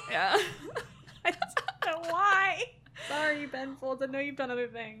 Oh, yeah. I don't know why. Sorry, Ben Folds. I know you've done other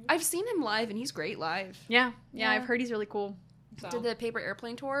things. I've seen him live, and he's great live. Yeah. I've heard he's really cool. So. Did the Paper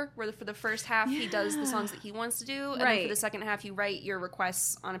Airplane tour, where for the first half he does the songs that he wants to do, and then for the second half you write your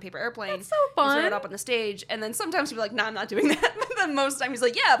requests on a paper airplane. That's so fun. You throw it up on the stage, and then sometimes he'll be like, "No, I'm not doing that." But then most of the time he's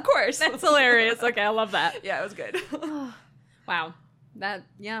like, "Yeah, of course." That's hilarious. Okay, I love that. Yeah, it was good. Wow.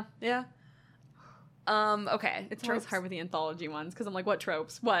 Yeah. Okay. It's always hard with the anthology ones because I'm like, what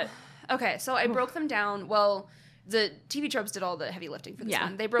tropes? What? Okay, so I broke them down. Well, the TV tropes did all the heavy lifting for this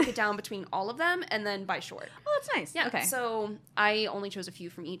one. They broke it down between all of them and then by short. Oh, that's nice. Yeah. Okay. So I only chose a few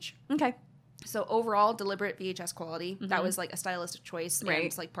from each. Okay. So overall, deliberate VHS quality. Mm-hmm. That was like a stylistic choice. Right. And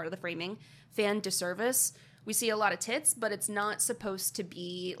it's like part of the framing. Fan disservice. We see a lot of tits, but it's not supposed to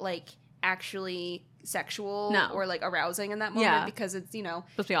be like actually sexual or like arousing in that moment because it's, supposed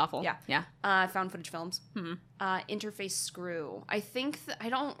to be awful. Yeah. Found footage films. Mm-hmm. Interface screw. I think I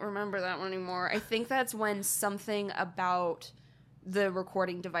don't remember that one anymore. I think that's when something about the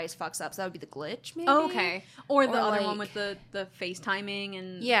recording device fucks up. So that would be the glitch, maybe. Oh, okay. Or the other one with the FaceTiming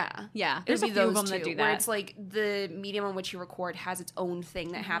and yeah. There's a few of them that do that. Where it's like the medium on which you record has its own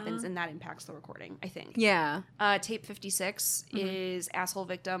thing that happens and that impacts the recording. I think. Yeah. Tape 56 is asshole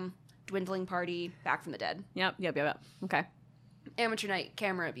victim. Dwindling party, back from the dead. Yep. Okay. Amateur night,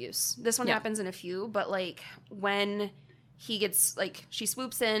 camera abuse. This one happens in a few, but like when he gets like she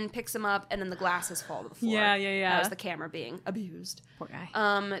swoops in, picks him up, and then the glasses fall to the floor. Yeah. That was the camera being abused. Poor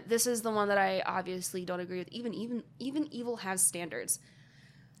guy. This is the one that I obviously don't agree with. Even evil has standards.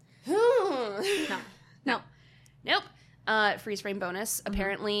 No. Nope. Freeze frame bonus.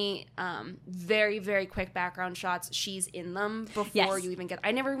 Apparently, very, very quick background shots. She's in them before you even get...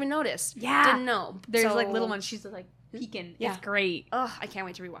 I never even noticed. Yeah. Didn't know. There's like little ones. She's like peeking. Yeah. It's great. Ugh, I can't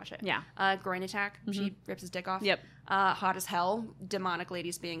wait to rewatch it. Yeah. Groin attack. She rips his dick off. Yep. Hot as hell. Demonic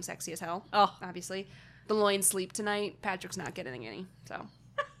ladies being sexy as hell. Oh. Obviously. The loin sleep tonight. Patrick's not getting any. So,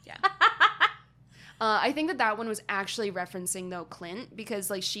 yeah. I think that one was actually referencing, though, Clint, because,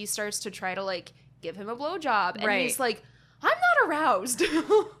 like, she starts to try to, like, give him a blowjob. And he's like... I'm not aroused. So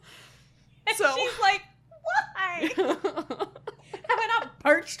she's like, why? Have I not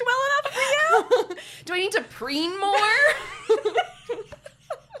perched well enough for you? Do I need to preen more?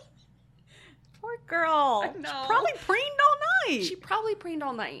 Poor girl. I know. She probably preened all night. She probably preened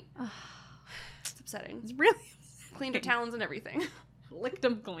all night. It's upsetting. It's really upsetting. Cleaned her talons and everything. Licked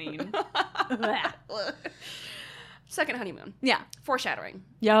them clean. Second honeymoon. Yeah. Foreshadowing.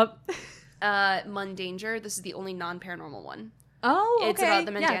 Yep. Mundanger. This is the only non-paranormal one. Oh, okay. It's about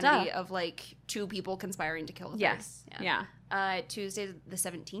the mundanity of, like, two people conspiring to kill a third. Yes. Yeah. Tuesday the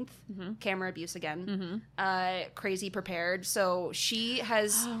 17th. Camera abuse again. Crazy prepared. So she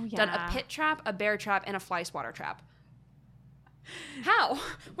has done a pit trap, a bear trap, and a fly swatter trap. How?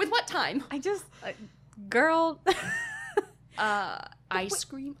 With what time? Girl. Ice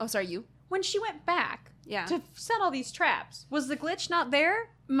cream? Oh, sorry, you? When she went back to set all these traps, was the glitch not there?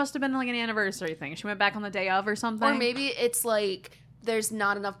 It must have been like an anniversary thing. She went back on the day of or something. Or maybe it's like, there's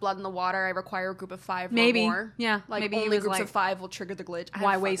not enough blood in the water. I require a group of 5 or more. Yeah. Like, maybe only groups of 5 will trigger the glitch.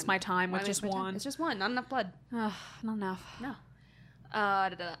 Why waste my time with just one? It's just one. Not enough blood. Not enough. No.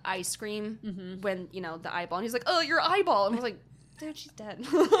 Ice cream when, the eyeball. And he's like, oh, your eyeball. And I was like, dude, she's dead.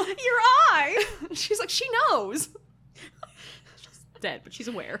 Your eye! She's like, she knows. She's dead, but she's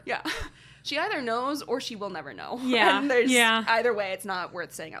aware. Yeah. She either knows or she will never know. Yeah. And there's either way, it's not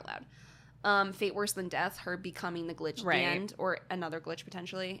worth saying out loud. Fate Worse Than Death, her becoming the glitch at the end, or another glitch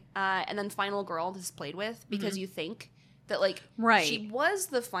potentially. And then Final Girl, this is played with, because you think that, like, she was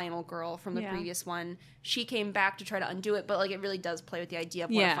the final girl from the previous one. She came back to try to undo it, but, like, it really does play with the idea of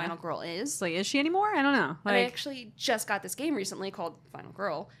what a final girl is. Like, is she anymore? I don't know. Like, I actually just got this game recently called Final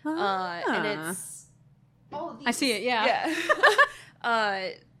Girl. And it's... I see it, yeah.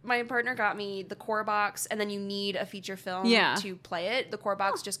 My partner got me the core box, and then you need a feature film to play it. The core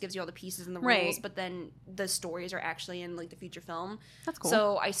box just gives you all the pieces and the rules, but then the stories are actually in, like, the feature film. That's cool.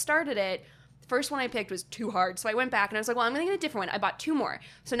 So I started it. The first one I picked was too hard, so I went back and I was like, well, I'm going to get a different one. I bought 2 more.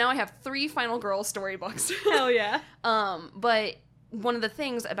 So now I have 3 Final Girl storybooks. Hell yeah. But one of the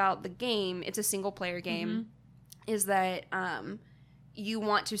things about the game, it's a single-player game, is that... you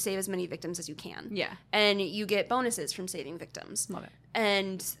want to save as many victims as you can. Yeah. And you get bonuses from saving victims. Love it.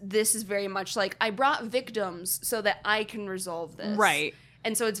 And this is very much like, I brought victims so that I can resolve this. Right.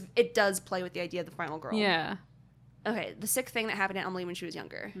 And so it does play with the idea of the final girl. Yeah. Okay, the sick thing that happened to Emily when she was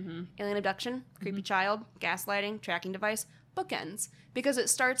younger. Alien abduction, creepy child, gaslighting, tracking device, bookends. Because it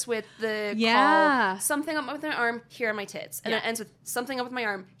starts with the call, something up with my arm, here are my tits. And it ends with something up with my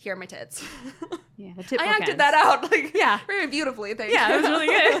arm, here are my tits. Yeah, the tip I acted that out very beautifully, thank you. Yeah, it was really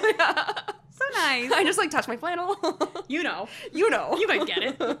good. So nice. I just touched my flannel. You know. You know. You might get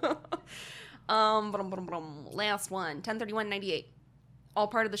it. Last one, 10/31/98. All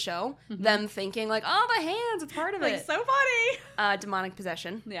part of the show. Them thinking the hands, it's part of it. So funny. Demonic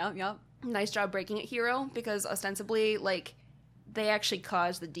possession. Yeah. Nice job breaking it, hero, because ostensibly, they actually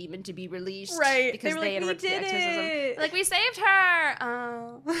caused the demon to be released. Right. Because they interrupted the exorcism. We saved her!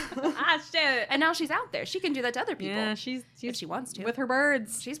 Shit. And now she's out there. She can do that to other people. Yeah, she's if she wants to. With her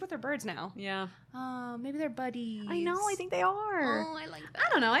birds. She's with her birds now. Yeah. Maybe they're buddies. I know, I think they are. Oh, I like that. I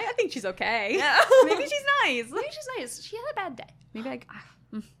don't know, I think she's okay. Yeah. Maybe she's nice. Maybe she's nice. She had a bad day. Maybe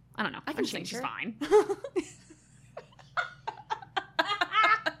I don't know. I can think she's fine.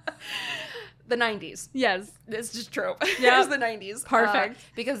 The 90s. Yes. It's just trope. Yeah. It was the 90s. Perfect.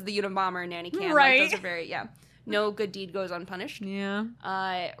 Because the Unabomber and Nanny Cam. Right. Those are very, no good deed goes unpunished. Yeah.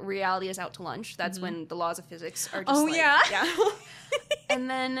 Reality is out to lunch. That's when the laws of physics are just Oh, yeah. And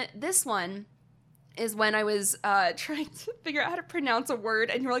then this one is when I was trying to figure out how to pronounce a word,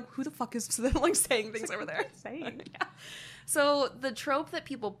 and you're like, who the fuck is saying things over there? Saying. Yeah. So the trope that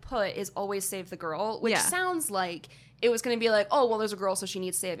people put is always save the girl, which sounds like it was going to be oh, well, there's a girl, so she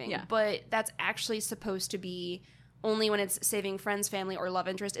needs saving. Yeah. But that's actually supposed to be only when it's saving friends, family, or love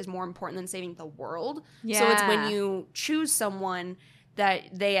interest is more important than saving the world. Yeah. So it's when you choose someone that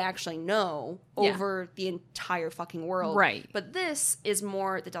they actually know over the entire fucking world. Right. But this is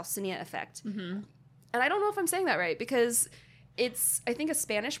more the Dulcinea effect. And I don't know if I'm saying that right, because it's, I think, a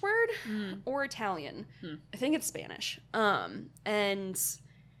Spanish word or Italian. I think it's Spanish. And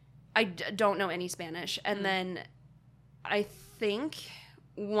I don't know any Spanish. And then I think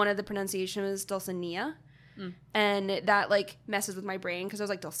one of the pronunciation was Dulcinea. And that messes with my brain because I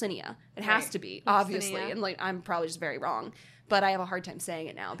was Dulcinea. It has to be, obviously. And I'm probably just very wrong. But I have a hard time saying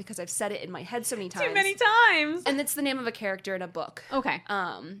it now because I've said it in my head so many times. Too many times. And it's the name of a character in a book. Okay.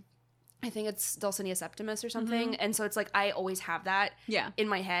 I think it's Dulcinea Septimus or something. And so it's I always have that in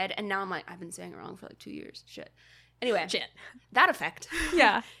my head. And now I'm I've been saying it wrong for 2 years. Shit. Anyway, that effect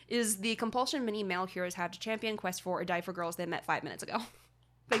is the compulsion many male heroes have to champion, quest for, or die for girls they met 5 minutes ago.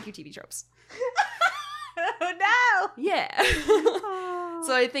 Thank you, TV tropes. Oh, no! Yeah.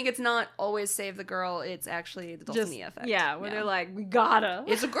 So I think it's not always save the girl, it's actually the Dulcinea effect. Yeah, where they're we gotta.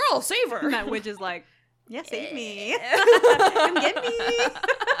 It's a girl, save her! And that witch is yeah, save me. Come get me.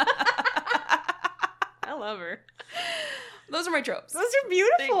 I love her. Those are my tropes. Those are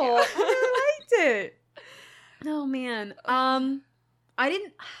beautiful. I really liked it. Oh, man. I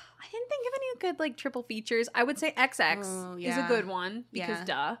didn't think of any good triple features. I would say XX is a good one because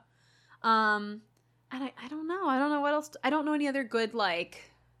duh. And I don't know. I don't know what else. I don't know any other good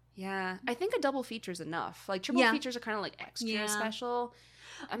Yeah, I think a double feature is enough. Triple features are kind of extra special.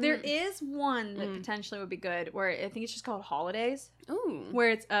 There is one that potentially would be good where I think it's just called Holidays. Ooh.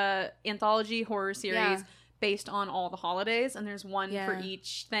 Where it's a anthology horror series based on all the holidays, and there's one for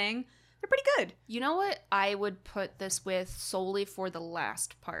each thing. They're pretty good. You know what I would put this with solely for the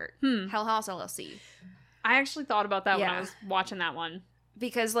last part? Hell House LLC. I actually thought about that when I was watching that one.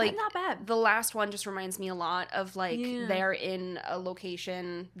 Because not bad. The last one just reminds me a lot of they're in a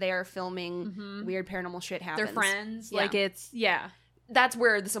location, they're filming, weird paranormal shit happens. They're friends. Yeah. That's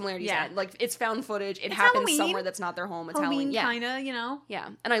where the similarities end. It's found footage. It's happens Halloween. Somewhere that's not their home. It's Halloween. Yeah. Kind of, you know? Yeah.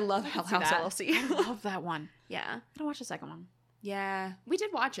 And I love Hell House LLC. I love that one. Yeah. I gotta watch the second one. Yeah. We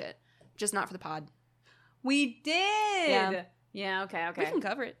did watch it. Just not for the pod. We did! Yeah, okay. We can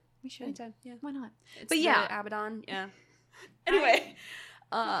cover it. We should. Anytime. Yeah. Why not? But Abaddon. Yeah. Anyway.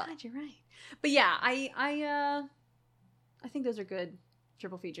 God, you're right. But yeah, I think those are good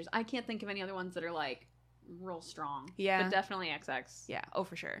triple features. I can't think of any other ones that are real strong. Yeah. But definitely XX. Yeah. Oh,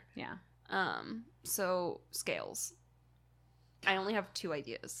 for sure. Yeah. So scales. I only have 2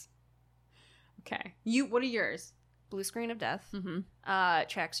 ideas. Okay. What are yours? Blue Screen of Death. Mm-hmm.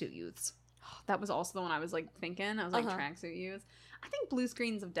 Tracksuit Youths. Oh, that was also the one I was thinking. I was Tracksuit Youths. I think Blue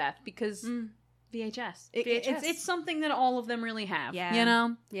Screens of Death because VHS. It's something that all of them really have. Yeah. You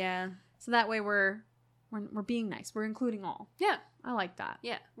know? Yeah. So that way we're being nice. We're including all. Yeah. I like that.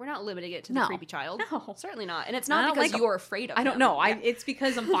 Yeah. We're not limiting it to the creepy child. No. Certainly not. And it's not because you're afraid of them. I don't know. Yeah. It's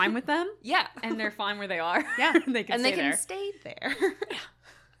because I'm fine with them. Yeah. And they're fine where they are. Yeah. They can stay there.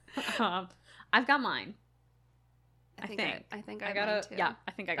 Yeah. I've got mine. I think I got it too. Yeah,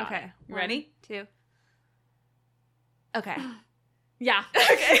 I think I got it. You ready? 2. Okay. Yeah.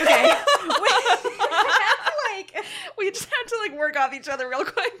 Okay. Okay. like, we just have to like work off each other real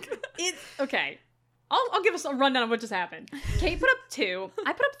quick. It's okay. I'll give us a rundown of what just happened. Kate put up 2.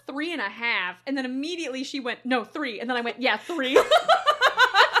 I put up 3.5, and then immediately she went, no, 3. And then I went, yeah, 3.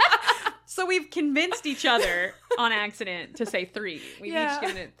 So we've convinced each other on accident to say 3. We've each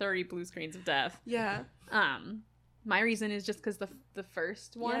given it 30 blue screens of death. Yeah. My reason is just because the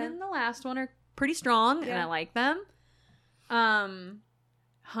first one and the last one are pretty strong, and I like them.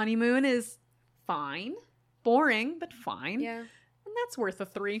 Honeymoon is fine. Boring, but fine. Yeah. And that's worth a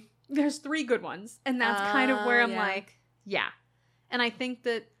 3. There's 3 good ones. And that's kind of where I'm like, yeah. And I think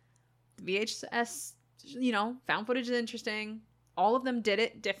that the VHS, found footage is interesting. All of them did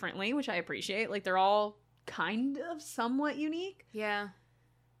it differently, which I appreciate. Like, they're all kind of somewhat unique. Yeah.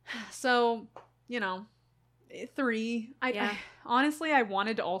 So, 3. I honestly, I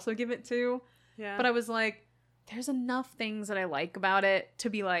wanted to also give it 2. Yeah. But I was like, there's enough things that I like about it to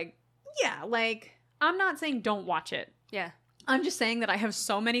be like, yeah, like, I'm not saying don't watch it. Yeah. I'm just saying that I have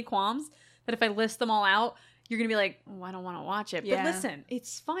so many qualms that if I list them all out, you're going to be like, oh, I don't want to watch it. But listen,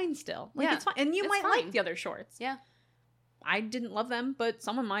 it's fine still. Like, it's fine. And you might like the other shorts. Yeah. I didn't love them, but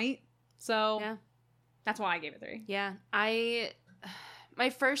someone might. So that's why I gave it 3. Yeah. My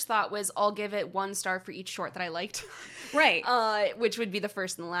first thought was I'll give it 1 star for each short that I liked. Right. Which would be the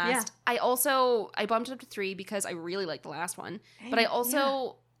first and the last. Yeah. I bumped it up to 3 because I really liked the last one. But I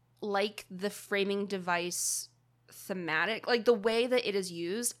also like the framing device thematic, like the way that it is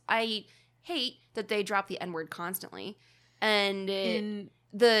used. I hate that they drop the N-word constantly. And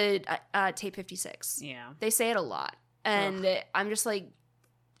the tape 56. Yeah. They say it a lot. And I'm just like,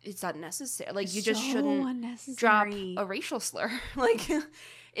 it's not necessary. Like, you just shouldn't drop a racial slur. Like,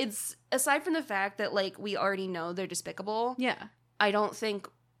 it's, aside from the fact that, like, we already know they're despicable. Yeah. I don't think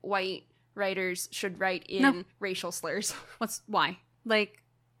white writers should write in racial slurs. Why? Like,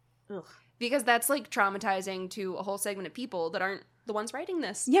 ugh. Because that's, like, traumatizing to a whole segment of people that aren't the ones writing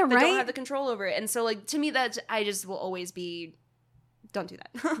this. Yeah, right? That don't have the control over it. And so, like, to me, that I just will always be, don't do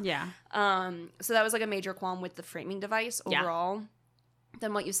that. Yeah. So that was, like, a major qualm with the framing device overall. Yeah.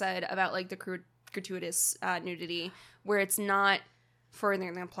 Than what you said about, like, the gratuitous nudity, where it's not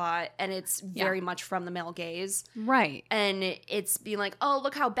furthering the plot, and it's very much from the male gaze. Right. And it's being like, oh,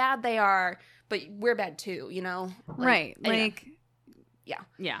 look how bad they are, but we're bad too, Like, right. Like, yeah.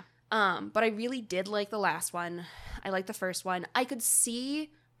 Yeah. But I really did like the last one. I liked the first one. I could see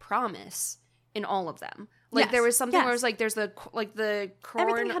promise in all of them. Like, there was something where it was like, there's the corn.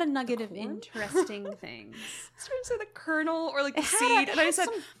 Everything had a nugget of interesting things. I was trying to say the kernel or, like, the seed, and I said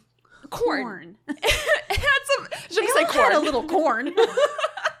corn. It had some, should I say corn? Had a little corn. Should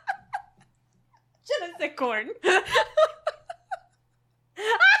I say corn?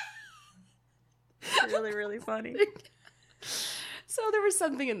 Really, really funny. So there was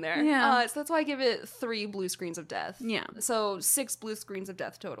something in there. Yeah. So that's why I give it 3 blue screens of death. Yeah. So 6 blue screens of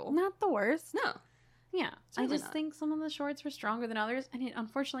death total. Not the worst. No. Yeah. I just think some of the shorts were stronger than others, and it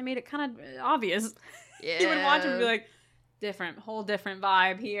unfortunately made it kind of obvious. Yeah. You would watch them and be like, whole different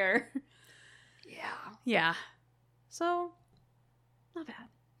vibe here. Yeah. Yeah. So, not bad.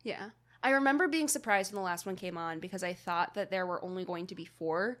 Yeah. I remember being surprised when the last one came on because I thought that there were only going to be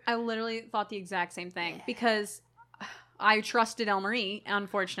 4. I literally thought the exact same thing because I trusted Elle-Marie,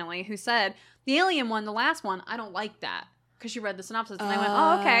 unfortunately, who said, the alien one, the last one, I don't like that. Because she read the synopsis, and I went,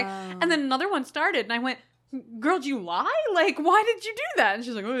 oh, okay. And then another one started, and I went, girl, did you lie? Like, why did you do that? And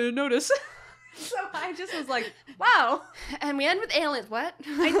she's like, oh, I didn't notice. So I just was like, wow. And we end with aliens. What?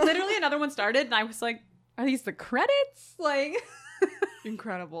 Another one started, and I was like, are these the credits? Like,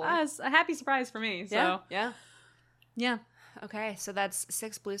 incredible. It's a happy surprise for me. So Yeah. Okay, so that's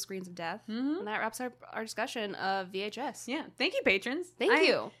 6 blue screens of death. Mm-hmm. And that wraps our discussion of VHS. Yeah. Thank you, patrons. Thank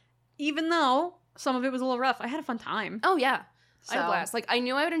you. Even though some of it was a little rough, I had a fun time. Oh, yeah. I had a blast. Like, I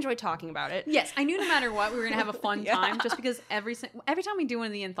knew I would enjoy talking about it. Yes, I knew no matter what, we were going to have a fun time, just because every time we do one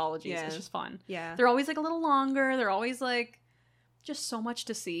of the anthologies, it's just fun. Yeah. They're always, like, a little longer. They're always, like, just so much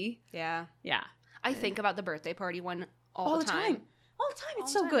to see. Yeah. Yeah. I think about the birthday party one all the time. All the time.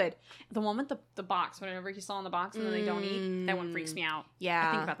 It's so good. The one with the box, whenever he's still in the box and then they don't eat, that one freaks me out. Yeah.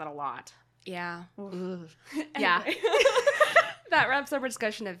 I think about that a lot. Yeah. Yeah. That wraps up our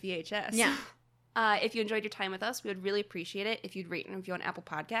discussion of VHS. Yeah. If you enjoyed your time with us, we would really appreciate it if you'd rate and review on Apple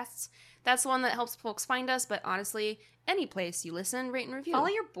Podcasts. That's the one that helps folks find us, but honestly, any place you listen, rate and review. Follow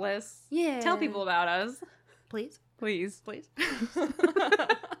your bliss. Yeah. Tell people about us. Please. Please. Please.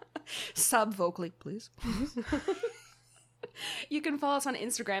 Sub vocally, please. You can follow us on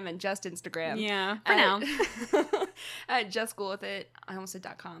Instagram and just Instagram. Yeah. For now. At Just Cool With It. I almost said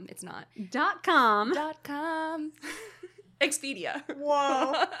 .com. It's not. .com. .com. Expedia.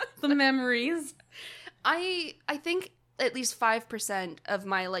 Whoa. The memories. I think at least 5% of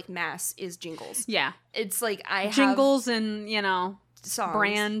my like mass is jingles. Yeah. It's like I have jingles and, you know, songs.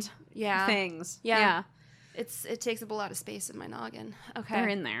 Brand things. Yeah. It takes up a lot of space in my noggin. Okay. They're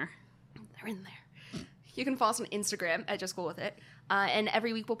in there. You can follow us on Instagram at Just Cool With It. And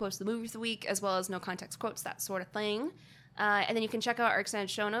every week we'll post the movie of the week as well as no context quotes, that sort of thing. And then you can check out our extended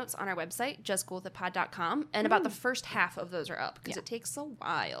show notes on our website, justcoolwithitpod.com. And about the first half of those are up because it takes a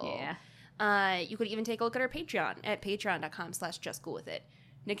while. Yeah. You could even take a look at our Patreon at patreon.com/justcoolwithit.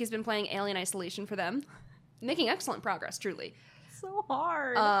 Nikki's been playing Alien Isolation for them, making excellent progress, truly. So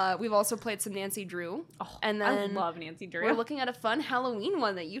hard. We've also played some Nancy Drew. Oh, and then I love Nancy Drew. We're looking at a fun Halloween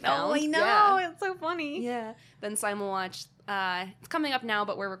one that you found. Oh, I know. It's so funny. Yeah. Then Simon watched. It's coming up now,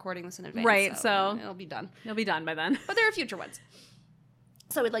 but we're recording this in advance. Right, so it'll be done. It'll be done by then. But there are future ones.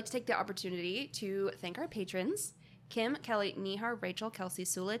 So we'd like to take the opportunity to thank our patrons. Kim, Kelly, Nihar, Rachel, Kelsey,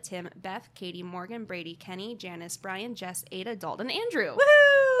 Sula, Tim, Beth, Katie, Morgan, Brady, Kenny, Janice, Brian, Jess, Ada, Dalton, Andrew.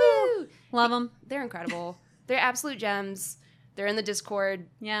 Woohoo! Love them. They're incredible. They're absolute gems. They're in the Discord.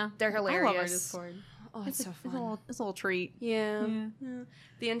 Yeah. They're hilarious. I love our Discord. Oh, it's so fun. It's a little treat. Yeah.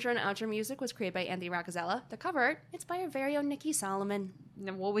 The intro and outro music was created by Anthony Roccazella. The cover art, it's by our very own Nikki Solomon.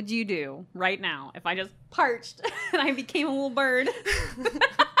 Now, what would you do right now if I just parched and I became a little bird?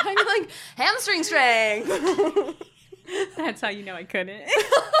 I'm like, hamstring strength. That's how you know I couldn't.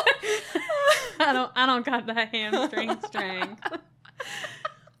 I don't got that hamstring strength.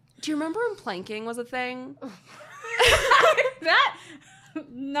 Do you remember when planking was a thing?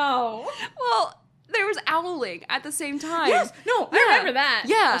 No. Well, there was owling at the same time. Yes. No, I remember that.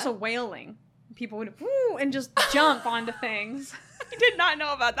 Yeah. Also wailing. People would woo and just jump onto things. I did not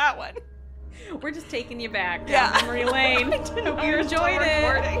know about that one. We're just taking you back down memory lane. Hope you enjoyed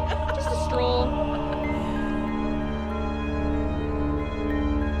it. Just a stroll.